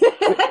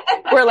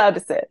 We're allowed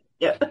to sit.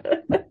 Yeah.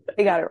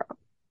 They got it wrong.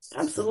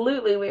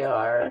 Absolutely, we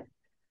are.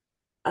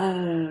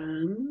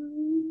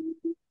 Um,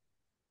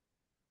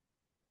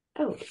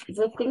 oh,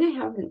 the thing I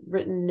have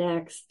written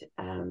next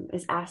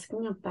is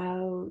asking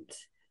about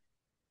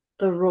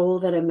the role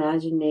that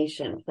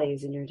imagination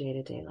plays in your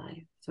day-to-day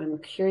life. So I'm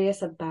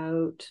curious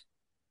about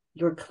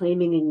your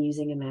claiming and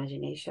using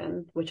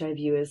imagination, which I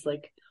view as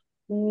like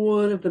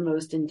one of the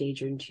most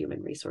endangered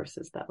human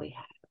resources that we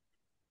have.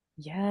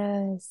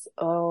 Yes.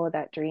 Oh,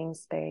 that dream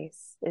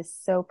space is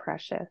so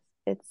precious.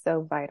 It's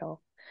so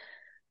vital.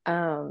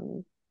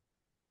 Um,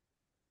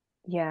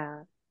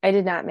 yeah. I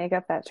did not make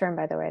up that term,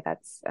 by the way.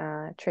 That's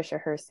Trisha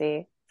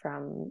Hersey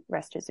from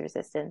Rest is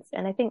Resistance.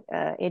 And I think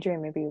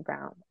Adrienne Maree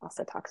Brown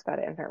also talks about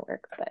it in her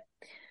work, but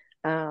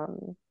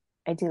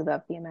I do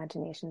love the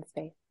imagination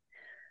space.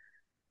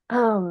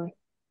 Um,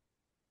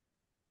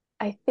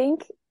 I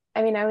think,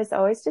 I mean, I was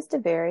always just a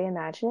very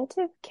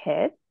imaginative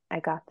kid. I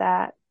got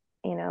that,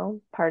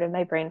 part of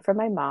my brain from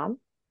my mom.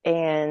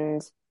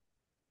 And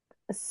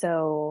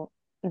so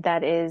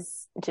that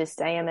is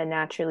just, I am a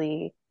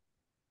naturally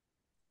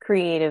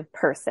creative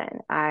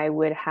person. I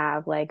would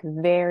have like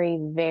very,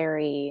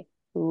 very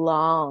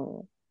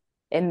long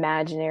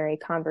imaginary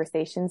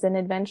conversations and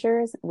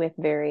adventures with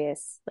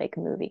various like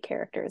movie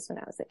characters when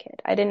I was a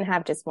kid. I didn't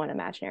have just one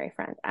imaginary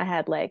friend. I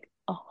had like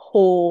a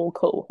whole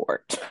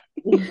cohort.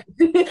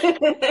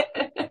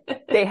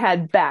 They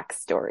had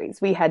backstories.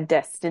 We had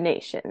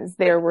destinations.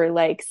 There were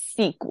like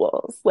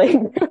sequels. Like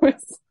there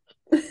was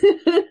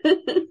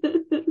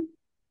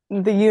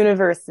the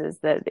universes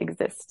that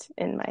exist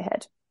in my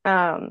head.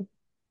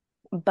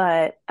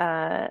 But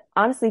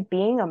honestly,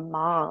 being a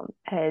mom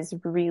has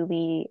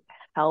really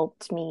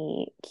helped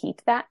me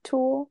keep that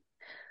tool.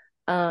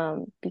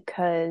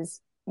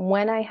 Because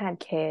when I had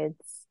kids,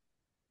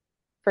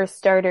 for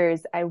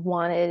starters, I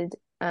wanted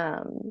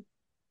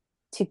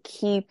to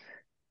keep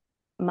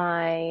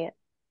my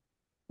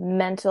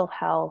mental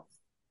health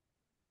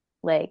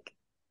like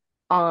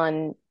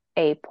on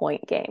a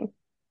point game.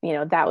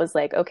 That was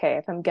like, okay,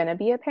 if I'm gonna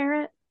be a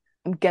parent,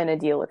 I'm gonna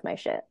deal with my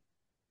shit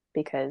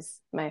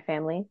because my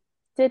family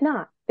did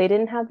not. They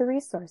didn't have the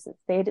resources.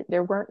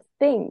 There weren't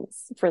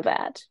things for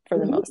that for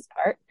the most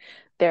part.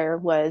 There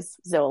was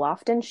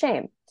Zoloft and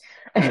shame.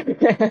 And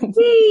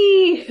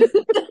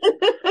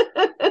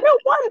no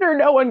wonder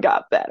no one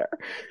got better.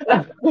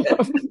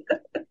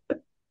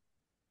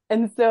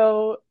 And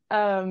so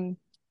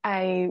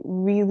I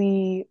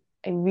really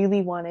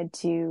wanted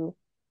to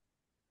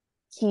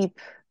keep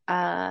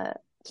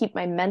keep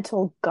my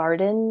mental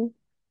garden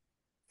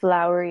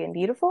flowery and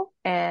beautiful.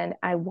 And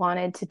I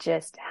wanted to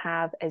just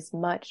have as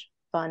much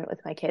fun with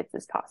my kids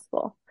as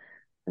possible.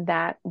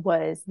 That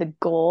was the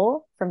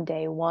goal from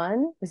day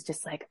one, was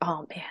just like,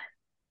 oh man,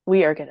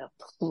 we are gonna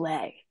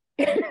play.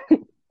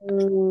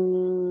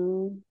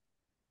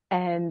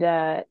 And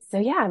so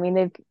yeah, I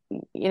mean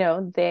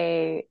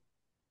they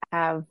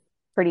have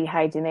pretty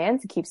high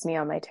demands. It keeps me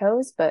on my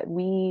toes, but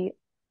we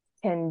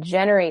can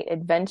generate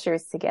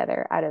adventures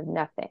together out of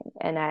nothing.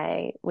 And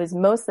I was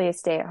mostly a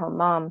stay-at-home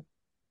mom.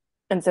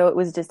 And so it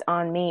was just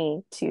on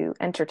me to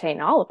entertain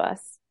all of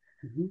us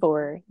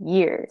for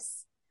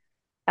years.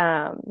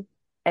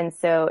 And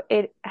so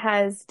it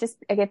has just,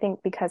 I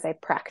think because I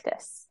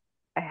practice,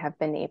 I have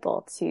been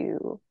able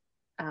to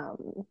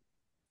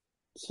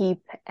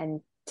keep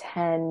and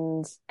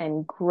tend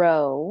and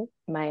grow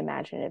my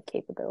imaginative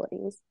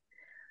capabilities.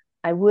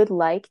 I would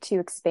like to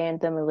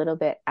expand them a little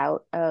bit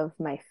out of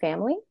my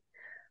family,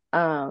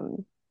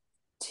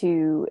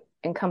 to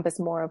encompass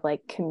more of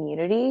like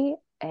community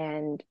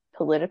and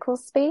political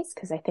space,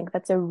 because I think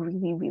that's a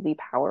really, really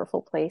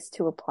powerful place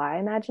to apply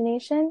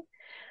imagination.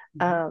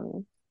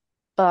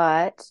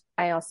 But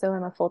I also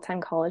am a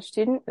full-time college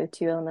student with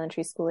 2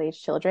 elementary school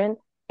age children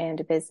and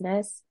a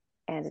business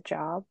and a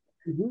job.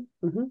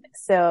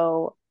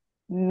 So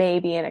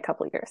maybe in a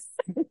couple of years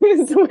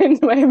is when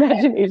my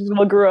imagination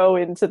will grow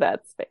into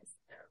that space.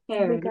 We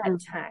got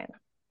time.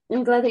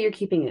 I'm glad that you're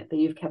keeping it, that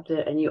you've kept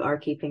it and you are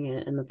keeping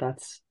it, and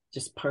that's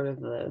just part of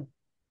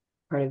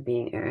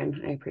being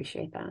Erin. I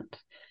appreciate that.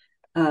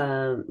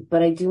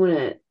 But I do want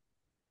to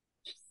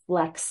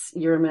flex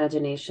your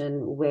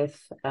imagination with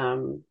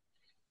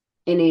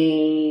in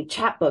a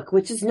chapbook,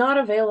 which is not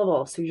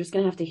available. So you're just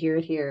going to have to hear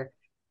it here.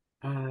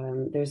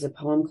 There's a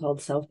poem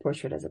called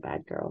Self-Portrait as a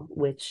Bad Girl,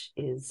 which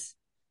is,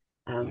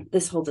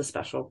 this holds a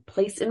special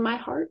place in my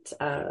heart.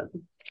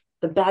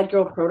 The Bad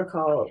Girl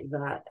Protocol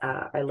that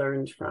I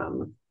learned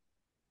from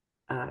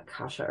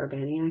Kasha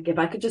Urbaniak. If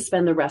I could just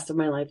spend the rest of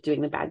my life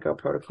doing the Bad Girl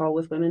Protocol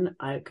with women,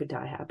 I could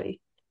die happy.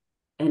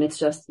 And it's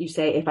just, you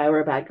say, if I were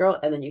a bad girl,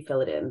 and then you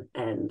fill it in.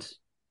 And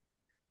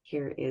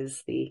here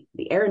is the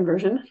Erin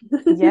version.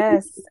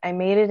 Yes, I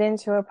made it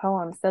into a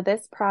poem. So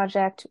this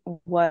project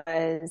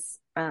was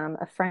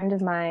a friend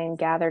of mine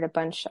gathered a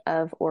bunch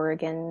of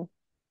Oregon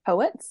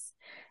poets,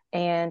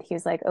 and he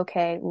was like,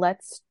 okay,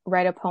 let's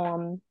write a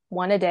poem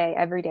one a day,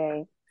 every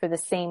day for the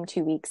same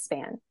 2 week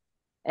span.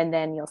 And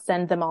then you'll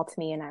send them all to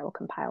me and I will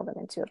compile them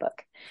into a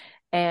book.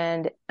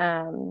 And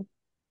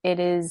it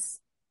is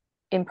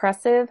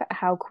impressive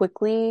how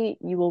quickly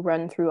you will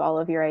run through all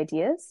of your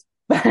ideas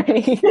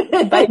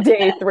by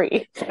day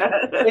 3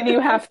 when you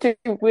have to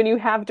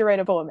write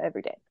a poem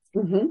every day.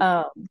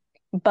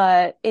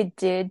 But it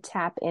did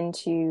tap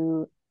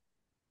into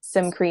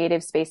some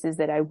creative spaces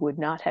that I would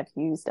not have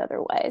used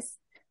otherwise.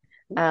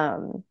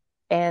 And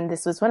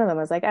this was one of them.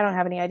 I was like, I don't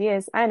have any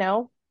ideas. I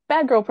know,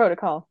 bad girl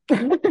protocol.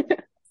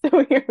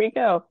 So here we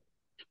go.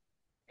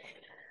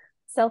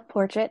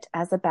 Self-portrait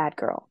as a bad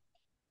girl.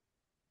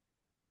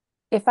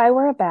 If I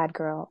were a bad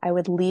girl, I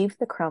would leave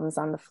the crumbs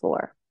on the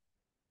floor.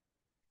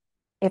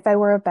 If I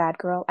were a bad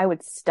girl, I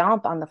would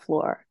stomp on the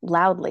floor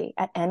loudly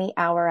at any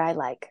hour I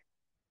like.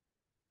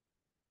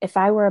 If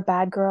I were a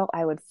bad girl,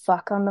 I would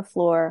fuck on the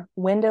floor,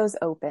 windows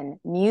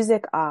open,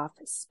 music off,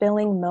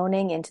 spilling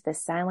moaning into the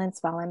silence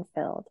while I'm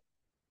filled.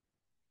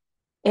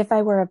 If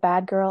I were a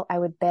bad girl, I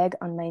would beg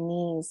on my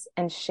knees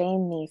and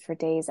shame me for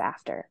days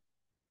after.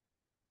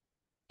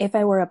 If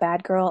I were a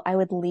bad girl, I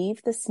would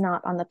leave the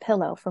snot on the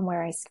pillow from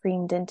where I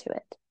screamed into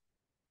it.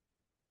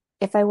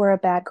 If I were a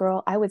bad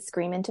girl, I would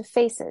scream into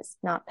faces,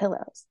 not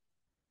pillows.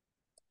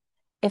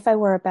 If I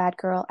were a bad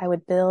girl, I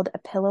would build a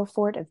pillow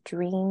fort of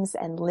dreams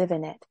and live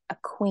in it, a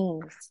queen.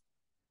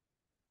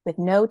 With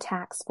no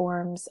tax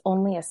forms,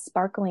 only a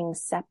sparkling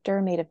scepter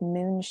made of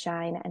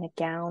moonshine and a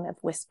gown of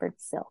whispered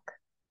silk.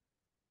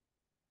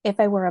 If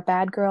I were a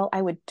bad girl,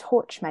 I would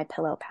torch my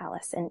pillow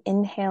palace and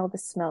inhale the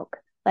smoke,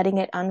 letting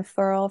it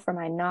unfurl from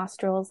my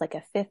nostrils like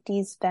a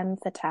 50s femme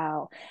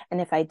fatale.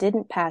 And if I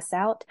didn't pass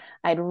out,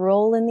 I'd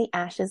roll in the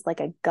ashes like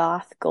a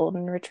goth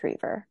golden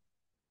retriever.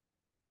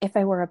 If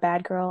I were a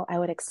bad girl, I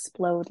would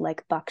explode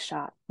like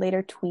buckshot,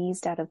 later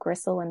tweezed out of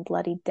gristle and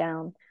bloodied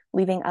down,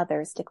 leaving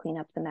others to clean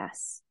up the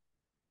mess.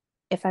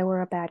 If I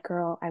were a bad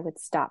girl, I would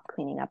stop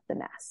cleaning up the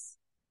mess.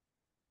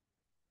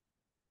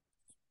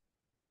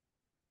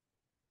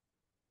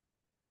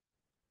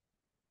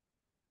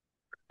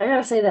 I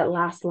gotta say that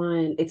last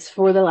line, it's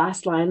for the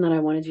last line that I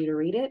wanted you to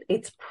read it.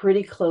 It's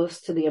pretty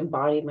close to the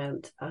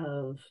embodiment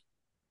of,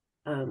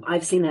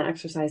 I've seen that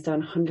exercise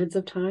done hundreds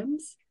of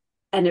times.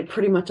 And it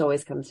pretty much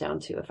always comes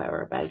down to, if I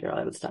were a bad girl,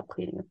 I would stop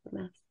cleaning up the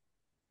mess.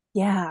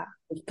 Yeah.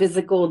 The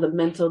physical, the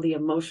mental, the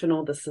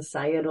emotional, the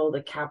societal,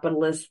 the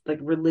capitalist, the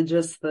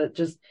religious,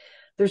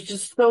 there's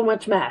just so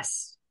much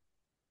mess.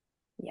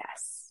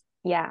 Yes.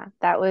 Yeah.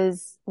 That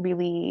was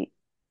really,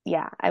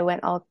 yeah. I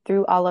went all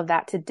through all of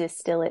that to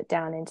distill it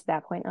down into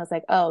that point. I was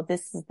like, oh,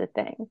 this is the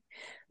thing.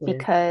 Yeah.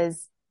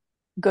 Because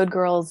good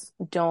girls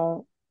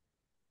don't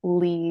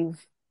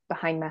leave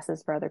behind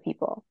messes for other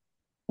people.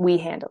 We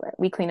handle it.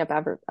 We clean up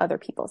other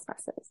people's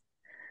messes.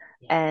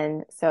 Yeah.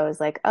 And so I was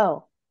like,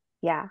 oh,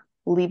 yeah,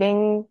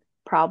 leaving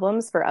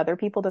problems for other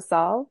people to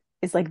solve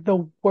is like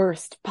the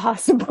worst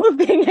possible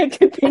thing I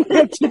could think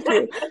of to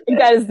do. Like,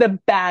 that is the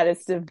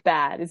baddest of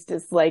bad. It's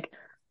just like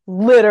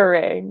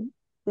littering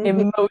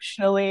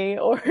emotionally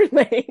or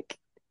like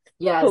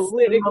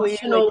politically.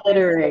 Emotional like,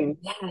 littering.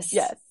 Yes.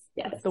 Yes.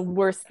 It's the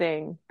worst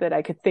thing that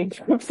I could think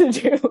of to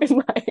do in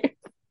life.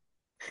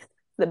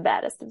 The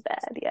baddest of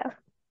bad, yeah.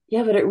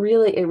 Yeah, but it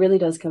really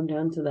does come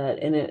down to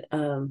that. And it,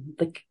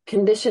 the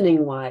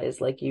conditioning wise,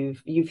 like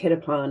you've hit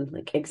upon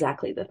like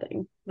exactly the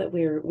thing that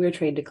we're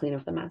trained to clean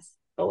up the mess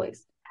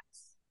always.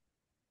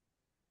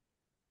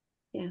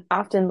 Yeah.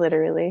 Often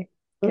literally,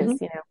 because,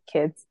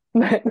 kids.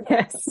 But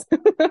yes,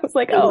 I was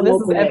like, oh, this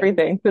is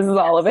everything. This is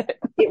all of it.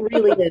 It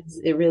really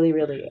is. It really,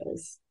 really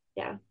is.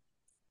 Yeah.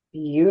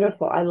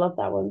 Beautiful. I love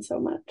that one so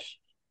much.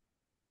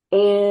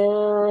 And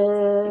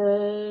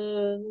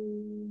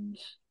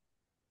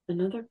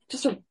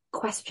just a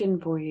question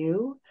for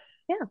you.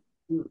 Yeah.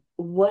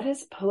 What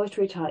has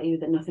poetry taught you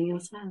that nothing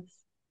else has?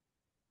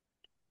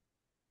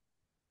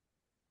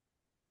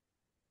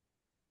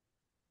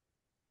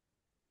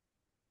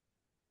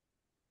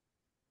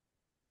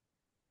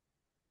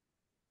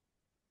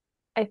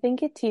 I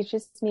think it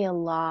teaches me a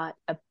lot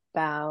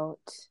about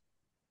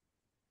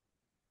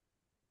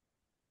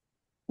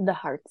the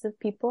hearts of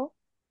people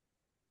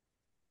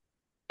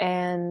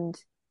and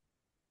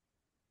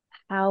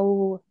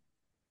how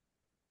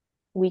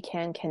we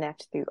can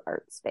connect through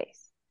art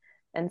space.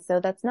 And so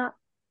that's not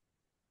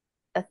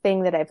a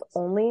thing that I've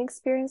only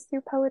experienced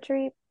through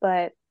poetry,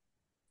 but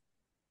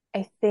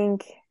I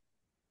think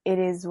it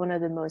is one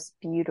of the most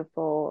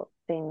beautiful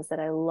things that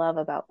I love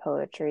about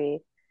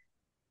poetry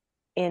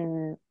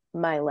in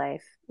my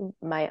life,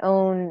 my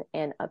own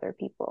and other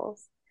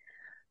people's.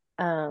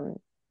 Um,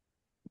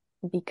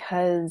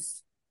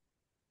 because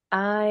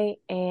I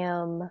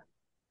am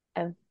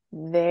a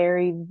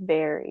very,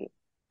 very,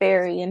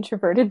 very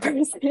introverted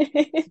person.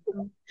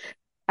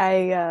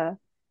 I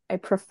I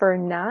prefer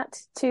not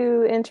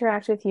to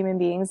interact with human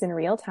beings in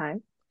real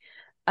time.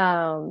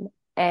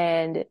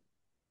 And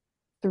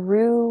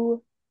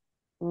through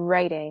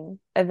writing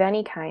of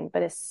any kind,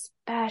 but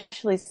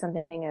especially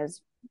something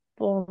as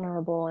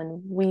vulnerable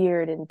and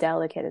weird and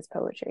delicate as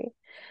poetry,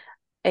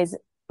 is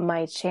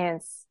my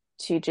chance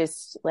to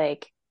just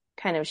like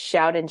kind of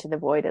shout into the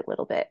void a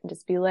little bit and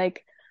just be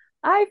like,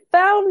 I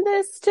found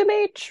this to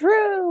be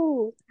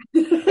true.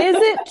 Is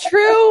it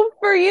true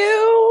for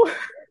you?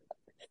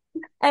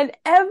 And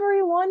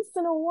every once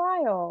in a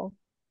while,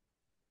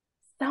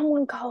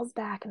 someone calls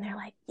back and they're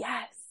like,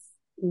 yes,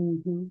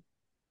 Mm-hmm.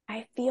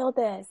 I feel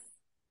this.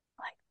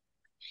 Like,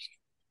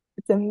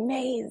 it's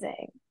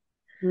amazing.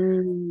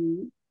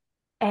 Mm-hmm.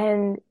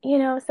 And,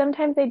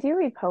 sometimes I do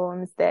read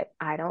poems that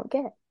I don't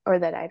get or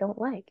that I don't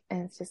like.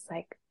 And it's just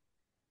like,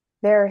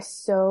 there are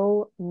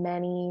so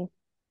many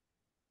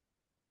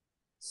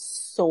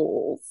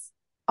souls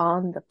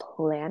on the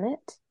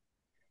planet.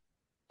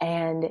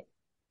 And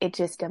it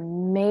just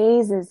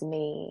amazes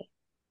me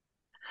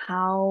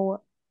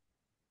how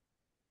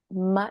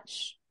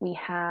much we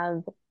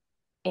have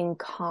in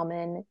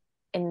common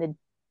in the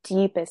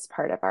deepest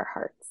part of our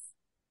hearts.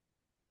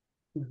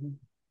 Mm-hmm.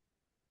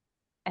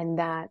 And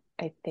that,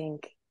 I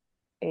think,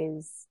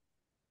 is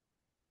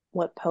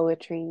what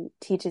poetry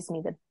teaches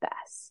me the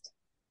best,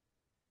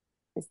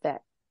 is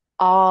that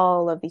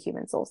all of the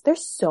human souls,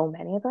 there's so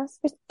many of us,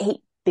 there's 8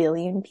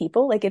 billion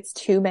people. Like, it's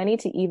too many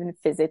to even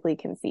physically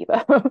conceive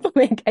of.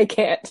 Like, I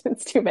can't,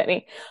 it's too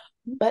many.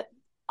 But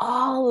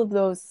all of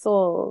those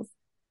souls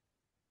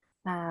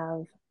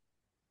have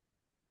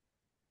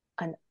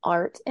an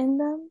art in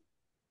them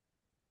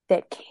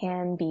that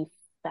can be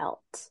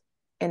felt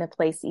in a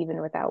place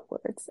even without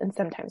words. And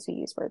sometimes we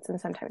use words,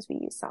 and sometimes we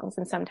use songs,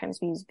 and sometimes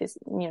we use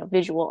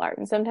visual art,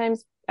 and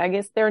sometimes, I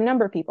guess, there are a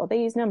number of people,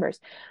 they use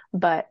numbers,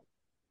 but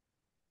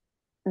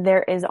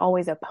there is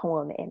always a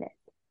poem in it.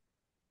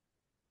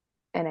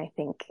 And I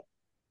think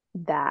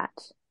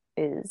that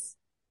is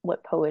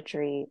what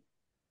poetry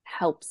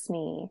helps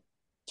me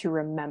to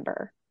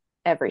remember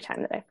every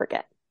time that I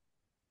forget.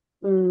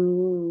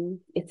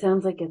 It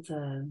sounds like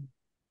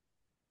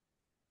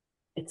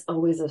it's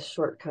always a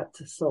shortcut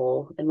to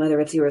soul, and whether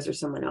it's yours or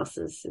someone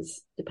else's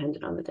is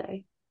dependent on the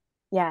day.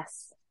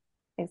 Yes,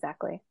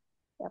 exactly.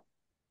 Yep.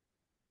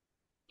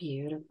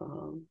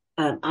 Beautiful.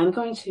 I'm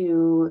going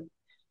to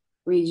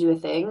read you a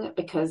thing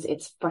because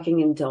it's fucking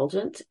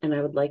indulgent and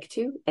I would like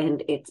to.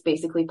 And it's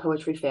basically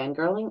poetry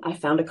fangirling. I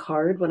found a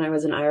card when I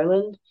was in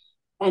Ireland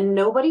and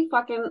nobody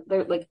fucking,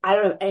 they're like, I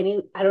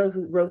don't know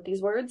who wrote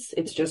these words.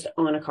 It's just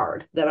on a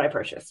card that I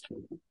purchased.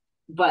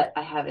 But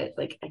I have it,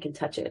 like I can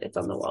touch it. It's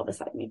on the wall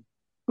beside me.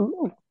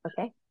 Ooh,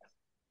 okay.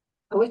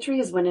 Poetry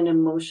is when an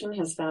emotion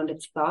has found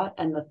its thought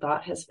and the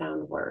thought has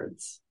found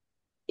words.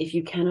 If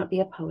you cannot be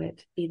a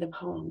poet, be the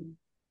poem.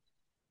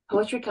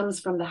 Poetry comes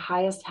from the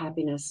highest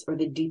happiness or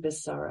the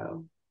deepest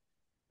sorrow.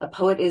 A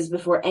poet is,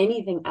 before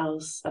anything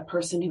else, a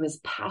person who is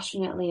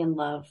passionately in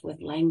love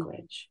with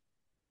language.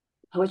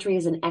 Poetry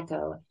is an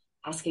echo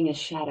asking a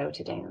shadow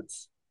to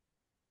dance.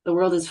 The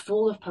world is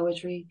full of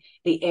poetry.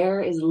 The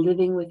air is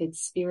living with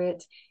its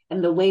spirit,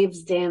 and the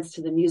waves dance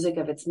to the music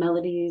of its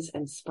melodies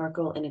and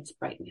sparkle in its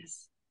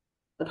brightness.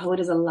 The poet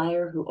is a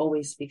liar who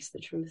always speaks the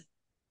truth.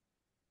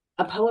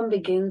 A poem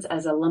begins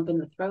as a lump in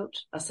the throat,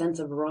 a sense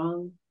of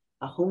wrong,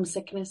 a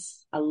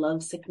homesickness, a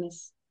love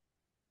sickness.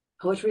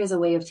 Poetry is a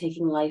way of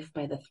taking life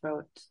by the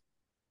throat.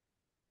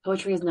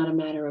 Poetry is not a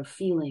matter of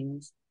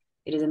feelings.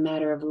 It is a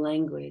matter of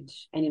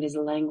language, and it is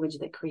language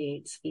that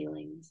creates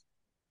feelings.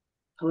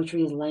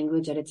 Poetry is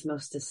language at its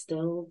most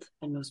distilled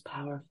and most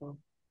powerful.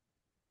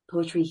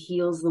 Poetry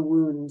heals the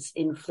wounds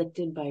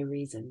inflicted by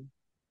reason.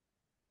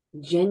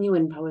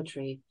 Genuine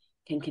poetry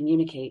can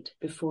communicate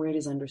before it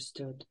is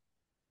understood.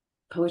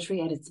 Poetry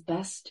at its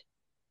best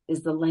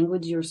is the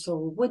language your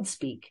soul would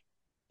speak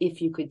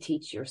if you could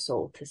teach your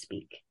soul to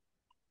speak.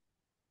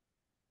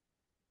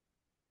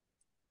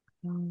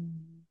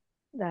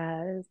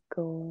 That is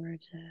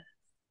gorgeous.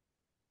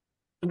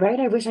 Right?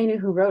 I wish I knew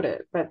who wrote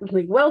it, but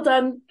like, well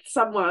done,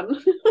 someone.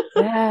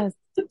 Yes.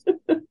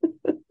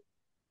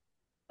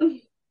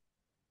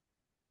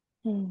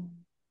 Hmm.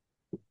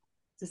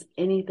 Does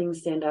anything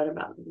stand out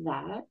about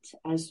that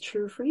as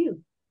true for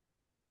you?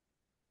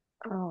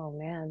 Oh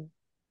man,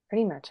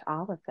 pretty much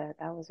all of it.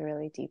 That was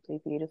really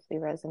deeply, beautifully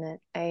resonant.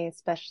 I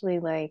especially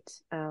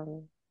liked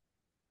that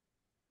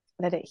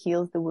it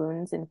heals the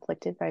wounds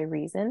inflicted by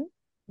reason.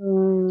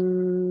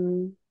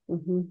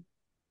 Mm-hmm.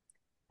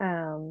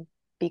 Um,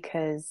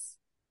 because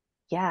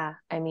yeah,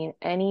 I mean,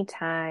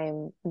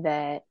 anytime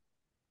that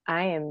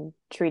I am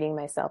treating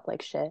myself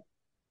like shit,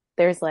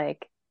 there's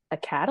like a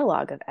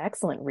catalog of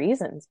excellent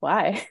reasons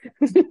why.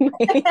 You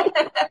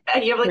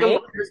have like a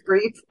Right? lawyer's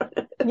brief.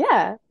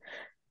 Yeah.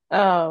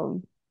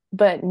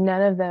 But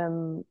none of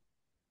them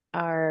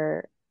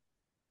are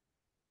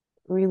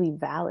really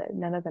valid.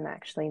 None of them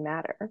actually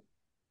matter.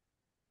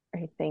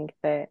 I think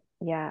that,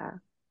 yeah,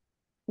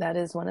 that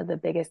is one of the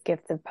biggest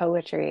gifts of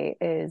poetry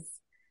is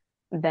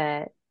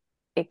that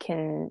it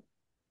can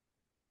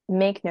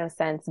make no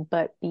sense,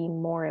 but be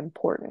more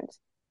important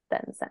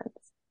than sense.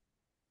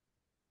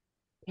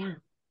 Yeah.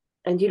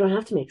 And you don't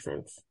have to make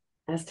sense,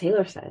 as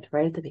Taylor said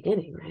right at the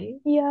beginning, right?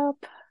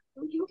 Yep.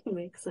 You can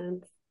make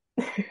sense.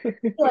 I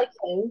like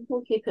him.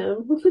 We'll keep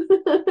him.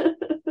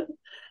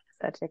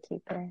 Such a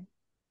keeper.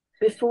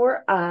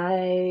 Before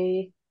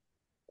I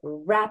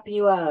wrap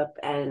you up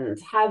and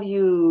have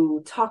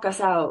you talk us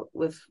out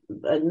with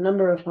a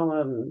number of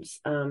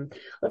poems,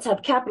 let's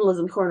have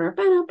Capitalism Corner.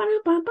 I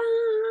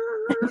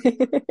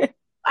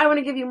want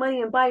to give you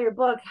money and buy your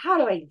book. How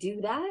do I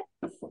do that?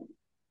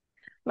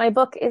 My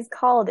book is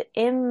called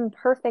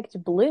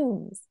Imperfect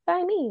Blooms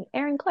by me,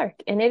 Erin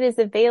Clarke, and it is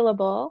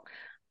available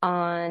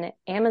on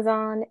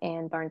Amazon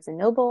and Barnes and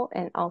Noble.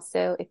 And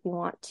also, if you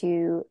want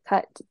to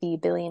cut the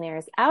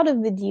billionaires out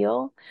of the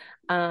deal,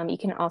 you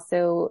can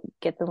also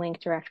get the link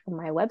direct from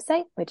my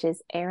website, which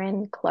is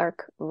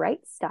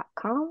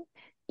erinclarkewrites.com,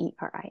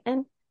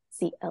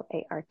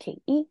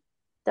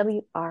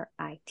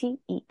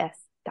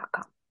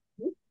 ErinClarkewrites.com.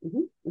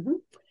 Mm-hmm, mm-hmm.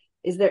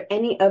 Is there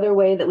any other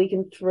way that we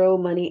can throw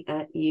money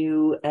at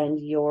you and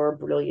your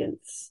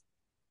brilliance?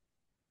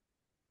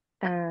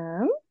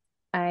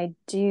 I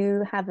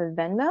do have a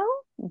Venmo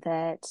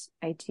that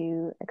I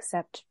do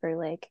accept for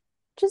like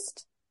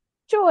just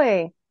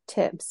joy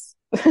tips.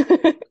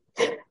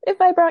 If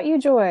I brought you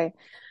joy.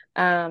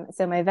 So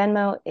my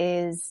Venmo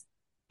is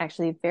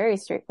actually very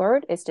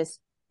straightforward. It's just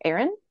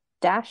Erin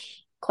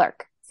dash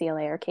Clarke,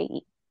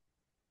 Clarke.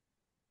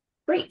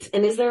 Great.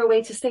 And is there a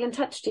way to stay in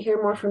touch, to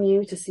hear more from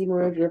you, to see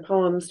more of your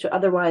poems, to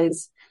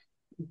otherwise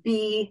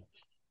be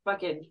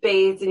fucking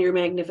bathed in your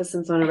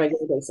magnificence on a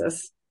regular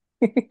basis?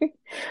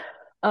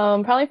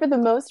 Probably for the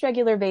most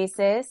regular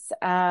basis,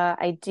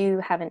 I do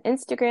have an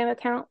Instagram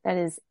account that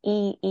is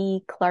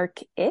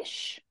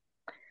Clarke-ish.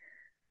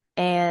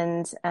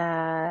 And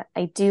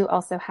I do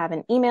also have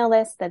an email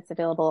list that's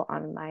available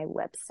on my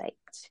website.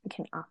 You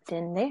can opt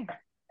in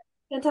there.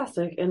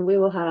 Fantastic. And we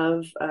will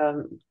have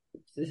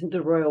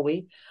the royal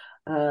we,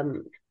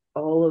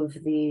 all of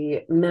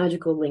the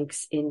magical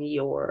links in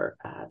your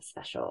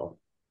special,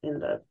 in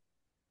the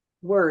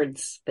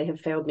words, they have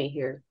failed me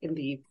here, in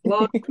the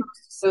blog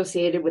post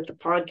associated with the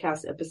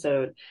podcast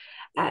episode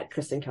at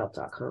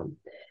kristenkelp.com.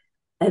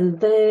 And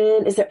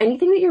then, is there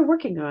anything that you're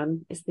working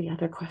on? Is the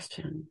other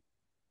question.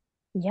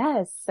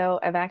 Yes, so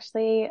I've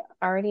actually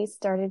already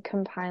started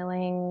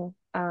compiling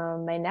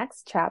my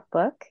next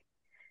chapbook,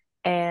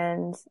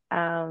 and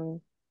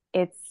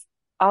it's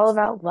all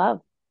about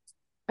love.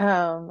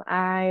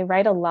 I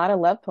write a lot of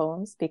love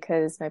poems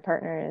because my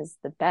partner is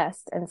the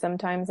best, and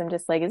sometimes I'm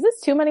just like, is this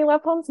too many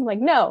love poems? I'm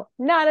like, no,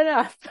 not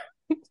enough.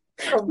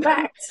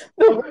 Correct.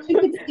 You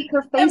can see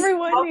her face.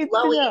 Everyone needs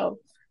to know.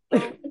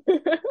 So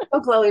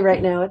glowy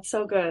right now. It's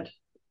so good.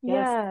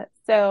 Yes. Yeah.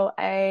 So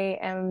I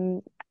am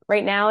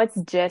right now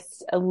it's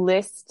just a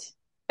list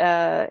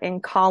in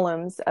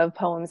columns of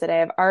poems that I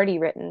have already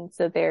written.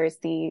 So there's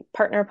the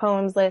partner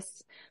poems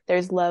list,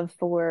 there's love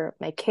for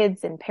my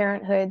kids and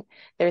parenthood,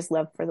 there's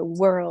love for the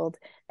world,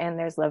 and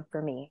there's love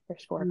for me.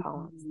 There's 4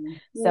 columns.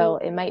 So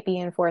it might be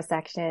in 4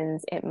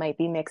 sections, it might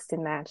be mixed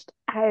and matched.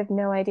 I have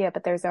no idea,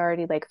 but there's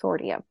already like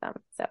 40 of them.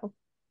 So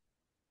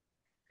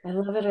I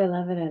love it. I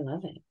love it. I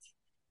love it.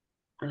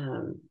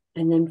 And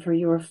then for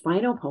your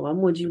final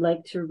poem, would you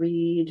like to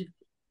read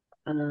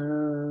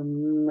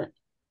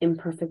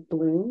Imperfect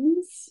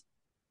Blooms,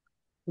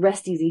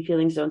 Rest Easy,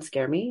 Feelings Don't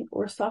Scare Me,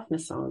 or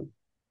Softness Song?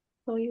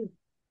 How are you?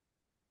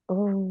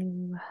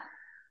 oh,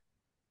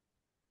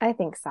 I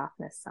think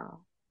softness song.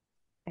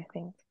 I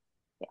think,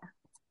 yeah.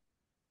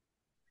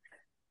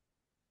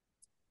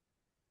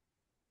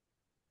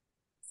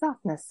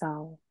 Softness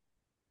song.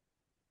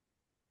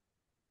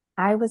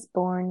 I was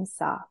born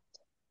soft.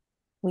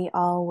 We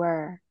all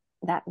were.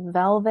 That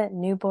velvet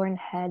newborn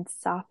head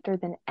softer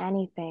than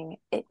anything.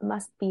 It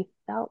must be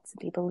felt to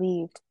be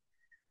believed.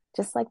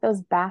 Just like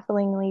those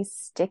bafflingly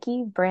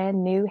sticky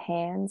brand new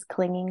hands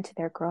clinging to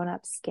their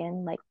grown-up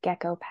skin like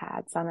gecko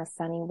pads on a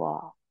sunny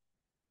wall.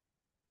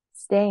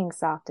 Staying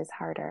soft is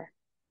harder.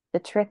 The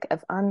trick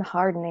of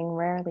unhardening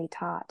rarely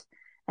taught,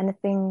 and a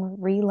thing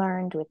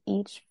relearned with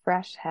each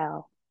fresh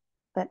hell,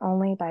 but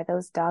only by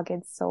those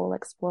dogged soul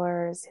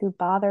explorers who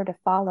bother to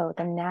follow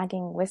the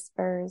nagging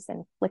whispers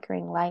and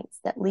flickering lights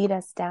that lead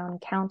us down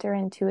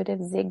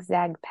counterintuitive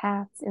zigzag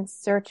paths in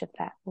search of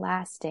that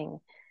lasting,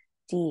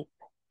 deep,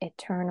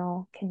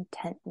 eternal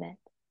contentment.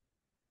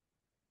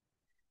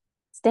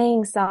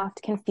 Staying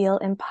soft can feel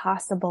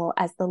impossible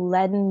as the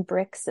leaden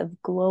bricks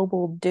of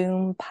global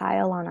doom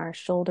pile on our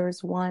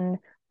shoulders one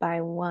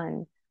by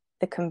one,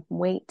 the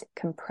weight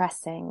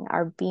compressing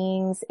our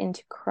beings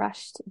into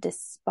crushed,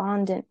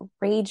 despondent,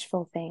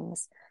 rageful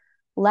things,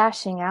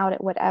 lashing out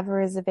at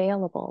whatever is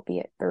available, be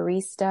it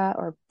barista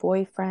or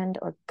boyfriend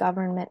or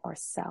government or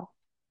self.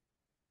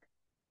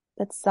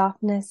 But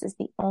softness is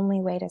the only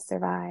way to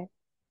survive.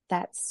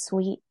 That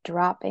sweet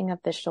dropping of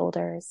the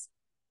shoulders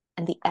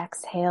and the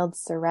exhaled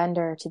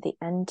surrender to the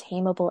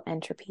untamable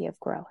entropy of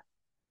growth.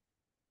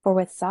 For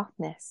with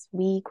softness,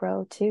 we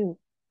grow too,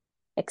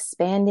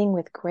 expanding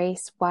with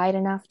grace wide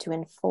enough to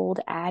enfold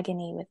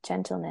agony with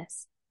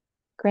gentleness,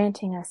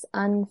 granting us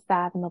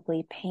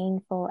unfathomably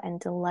painful and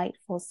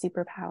delightful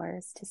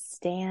superpowers to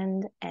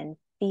stand and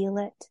feel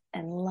it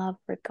and love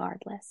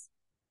regardless.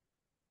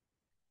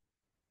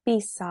 Be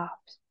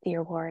soft,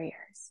 dear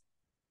warriors.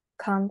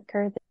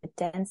 Conquer the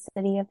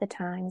density of the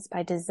times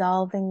by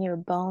dissolving your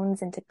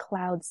bones into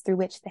clouds through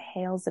which the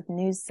hails of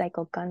news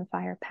cycle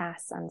gunfire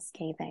pass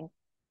unscathing.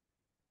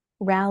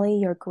 Rally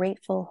your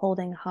grateful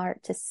holding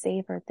heart to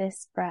savor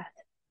this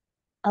breath,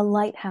 a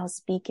lighthouse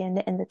beacon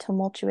in the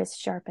tumultuous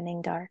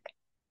sharpening dark,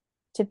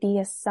 to be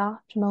a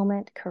soft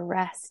moment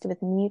caressed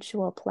with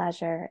mutual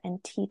pleasure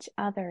and teach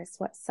others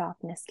what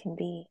softness can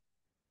be.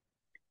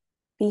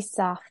 Be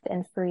soft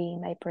and free,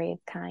 my brave,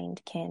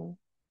 kind kin.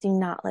 Do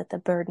not let the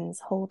burdens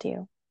hold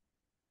you.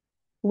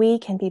 We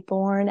can be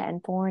born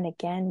and born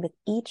again with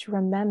each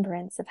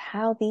remembrance of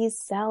how these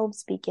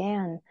selves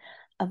began,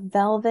 a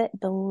velvet,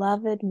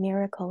 beloved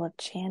miracle of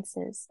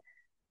chances,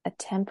 a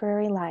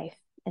temporary life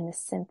in the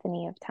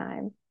symphony of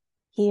time,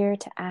 here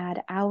to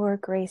add our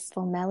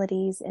graceful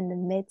melodies in the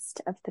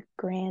midst of the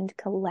grand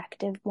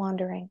collective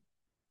wandering.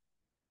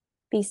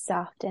 Be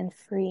soft and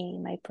free,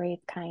 my brave,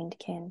 kind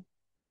kin.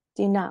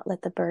 Do not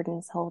let the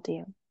burdens hold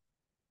you.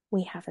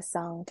 We have a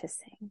song to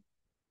sing.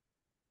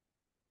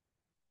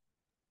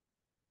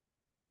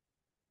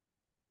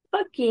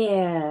 Fuck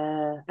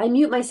yeah. I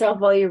mute myself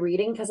while you're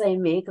reading because I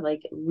make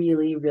like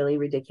really, really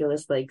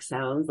ridiculous like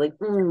sounds, like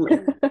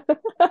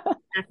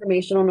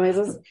affirmational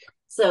noises.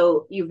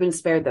 So you've been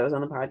spared those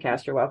on the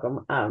podcast. You're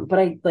welcome. But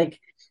I like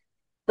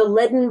the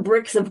leaden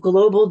bricks of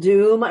global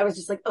doom. I was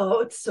just like, oh,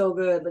 it's so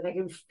good. Like I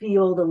can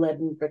feel the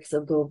leaden bricks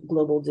of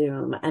global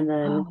doom. And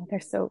then Oh, they're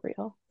so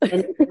real.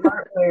 and the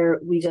part where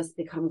we just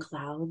become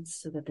clouds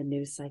so that the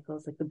news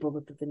cycles, like the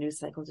bullet of the news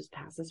cycle just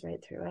passes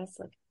right through us.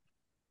 Like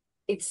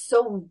it's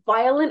so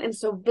violent and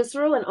so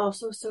visceral and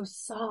also so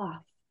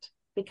soft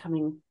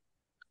becoming.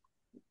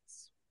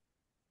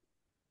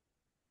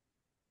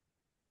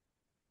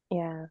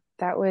 Yeah,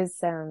 that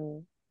was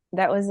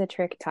a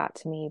trick taught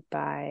to me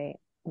by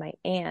my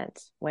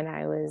aunt when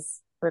I was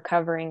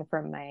recovering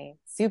from my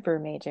super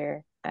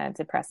major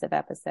depressive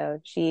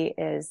episode. She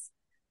is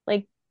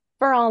like,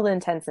 for all the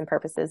intents and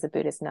purposes, a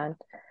Buddhist nun.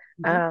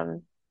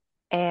 Um,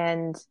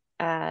 and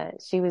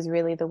she was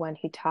really the one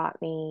who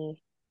taught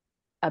me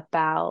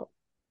about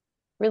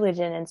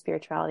religion and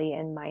spirituality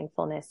and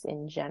mindfulness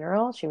in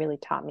general. She really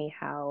taught me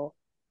how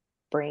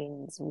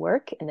brains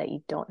work and that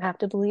you don't have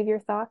to believe your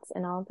thoughts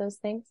and all of those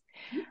things.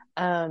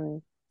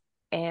 And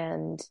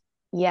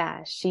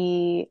yeah,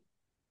 she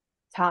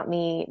taught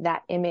me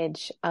that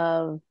image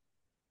of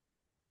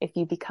if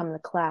you become the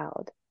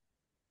cloud,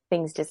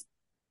 things just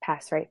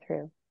pass right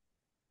through.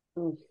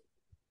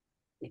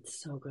 It's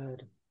so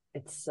good.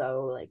 It's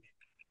so like,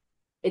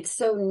 it's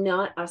so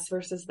not us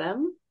versus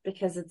them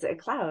because it's a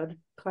cloud.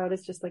 Cloud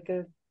is just like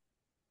a,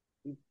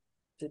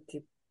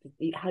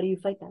 how do you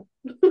fight that?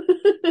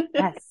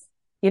 Yes,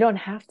 you don't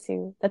have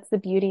to. That's the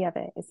beauty of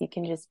it, is you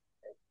can just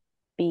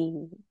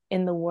be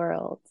in the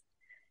world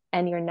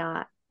and you're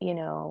not,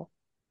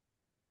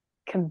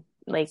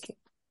 like,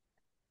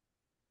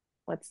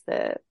 what's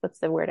the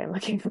word I'm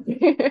looking for?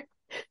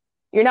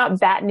 You're not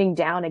battening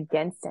down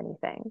against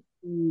anything,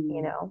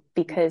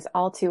 because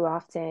all too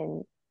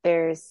often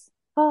there's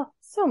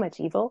so much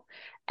evil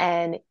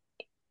and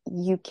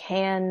you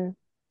can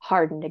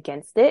harden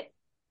against it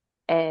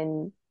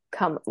and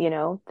come,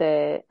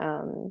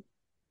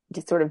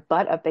 just sort of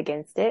butt up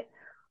against it,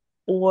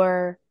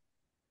 or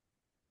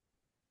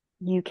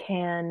you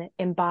can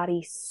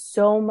embody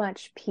so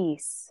much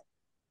peace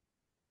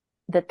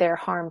that their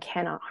harm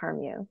cannot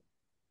harm you.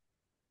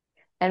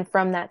 And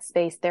from that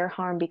space, their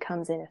harm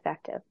becomes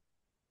ineffective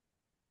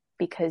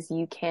because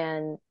you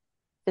can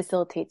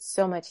facilitate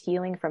so much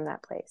healing from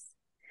that place.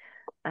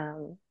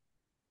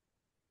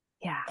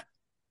 Yeah.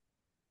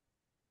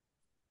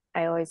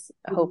 I always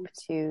hope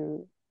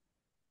to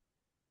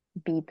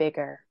be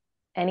bigger.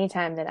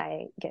 Anytime that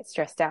I get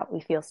stressed out,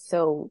 we feel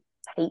so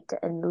tight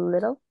and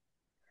little.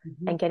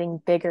 And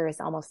getting bigger is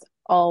almost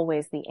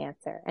always the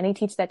answer. And I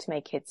teach that to my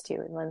kids too.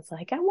 And one's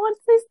like, I want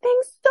this thing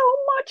so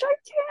much. I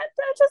can't.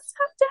 I just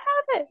have to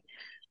have it.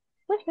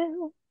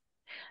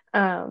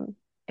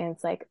 And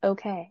it's like,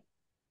 okay,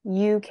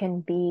 you can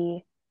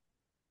be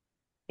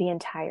the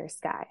entire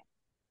sky.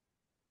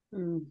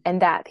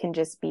 And that can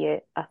just be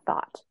a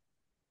thought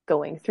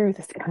going through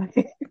the sky.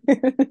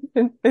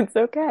 It's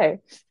okay.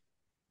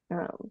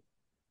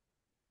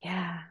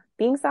 Yeah,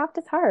 being soft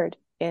is hard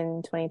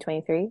in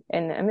 2023,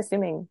 and I'm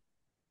assuming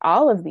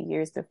all of the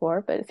years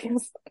before, but it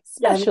feels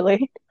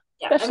especially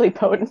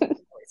potent.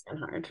 It's always been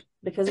hard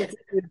because it's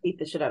easier to beat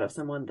the shit out of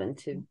someone than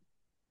to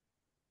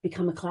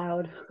become a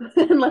cloud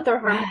and let their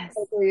harmony Yes.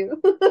 flow through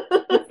you.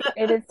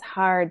 It is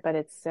hard, but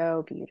it's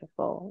so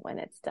beautiful when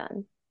it's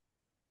done.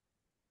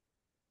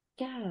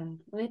 Yeah, and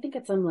I think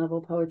at some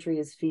level, poetry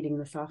is feeding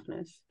the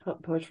softness.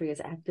 Poetry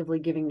is actively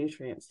giving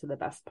nutrients to the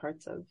best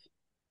parts of,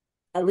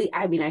 at least,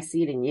 I mean, I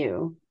see it in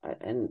you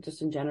and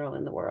just in general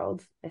in the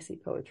world. I see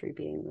poetry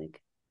being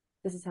like,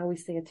 this is how we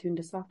stay attuned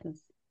to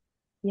softness.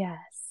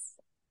 Yes.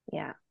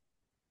 Yeah.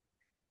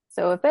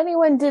 So if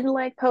anyone didn't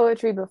like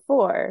poetry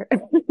before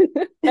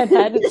and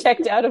hadn't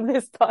checked out of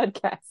this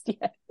podcast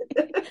yet,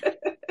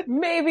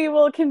 maybe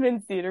we'll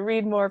convince you to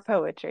read more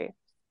poetry.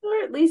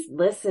 Or at least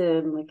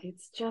listen, like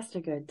it's just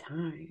a good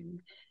time.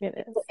 It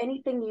Is is. there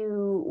anything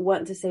you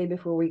want to say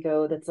before we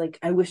go that's like,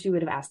 I wish you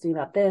would have asked me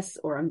about this,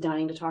 or I'm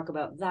dying to talk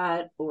about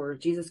that, or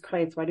Jesus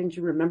Christ, why didn't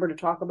you remember to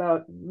talk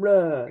about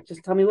blah?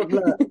 Just tell me what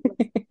blah.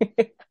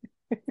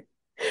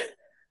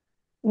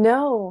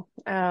 No.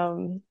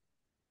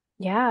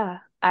 Yeah.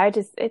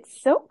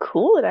 It's so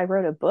cool that I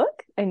wrote a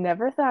book. I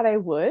never thought I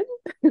would.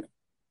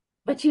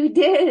 But you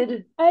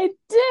did. I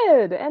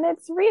did, and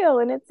it's real,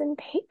 and it's in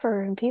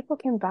paper, and people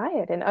can buy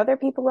it, and other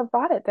people have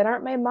bought it that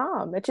aren't my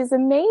mom, which is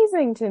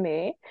amazing to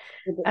me.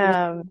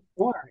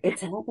 More.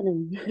 It's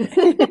happening.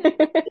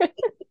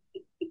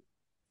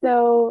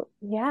 So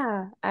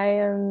yeah, I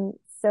am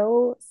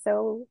so,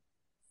 so,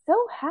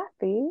 so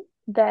happy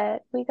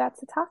that we got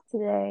to talk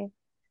today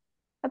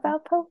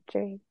about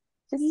poetry,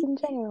 just in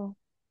general.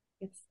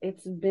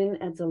 It's been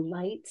a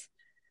delight.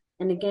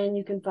 And again,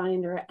 you can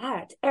find her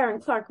at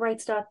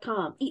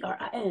erinclarkewrites.com,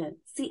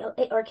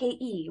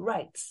 ERINCLARKE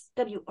writes,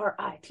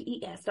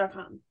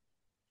 WRITES.com.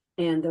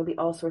 And there'll be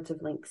all sorts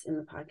of links in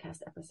the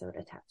podcast episode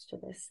attached to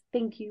this.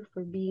 Thank you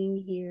for being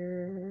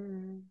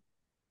here.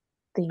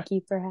 Thank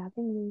you for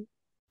having me.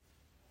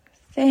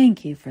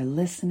 Thank you for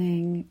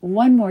listening.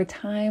 One more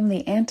time,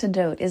 The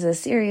Antidote is a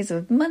series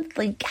of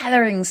monthly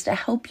gatherings to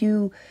help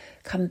you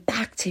come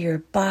back to your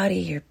body,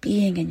 your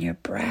being, and your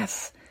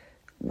breath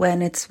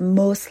when it's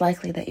most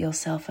likely that you'll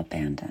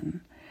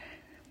self-abandon.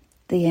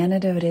 The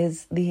antidote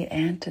is the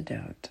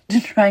antidote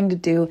to trying to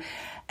do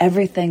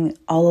everything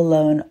all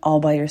alone, all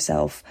by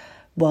yourself,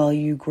 while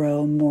you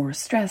grow more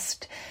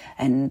stressed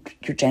and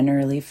you're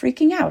generally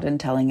freaking out and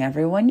telling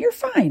everyone you're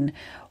fine,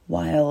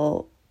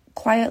 while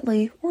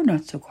quietly or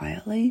not so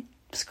quietly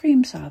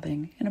scream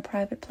sobbing in a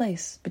private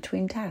place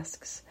between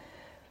tasks.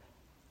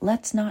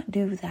 Let's not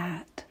do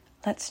that.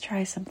 Let's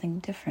try something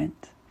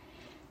different.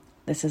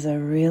 This is a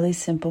really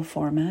simple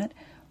format,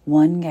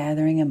 one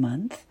gathering a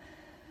month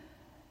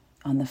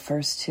on the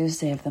first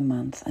Tuesday of the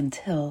month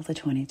until the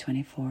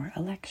 2024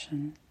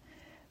 election.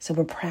 So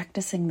we're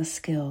practicing the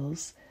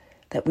skills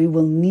that we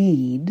will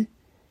need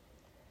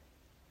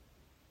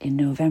in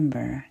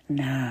November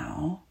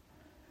now.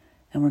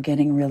 And we're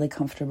getting really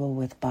comfortable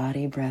with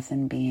body, breath,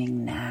 and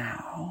being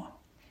now.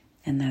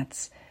 And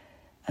that's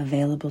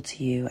available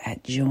to you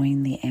at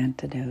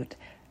jointheantidote.com.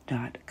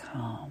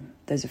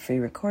 There's a free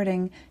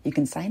recording. You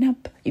can sign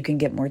up. You can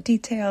get more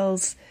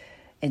details.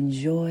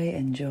 Enjoy,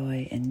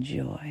 enjoy,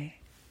 enjoy.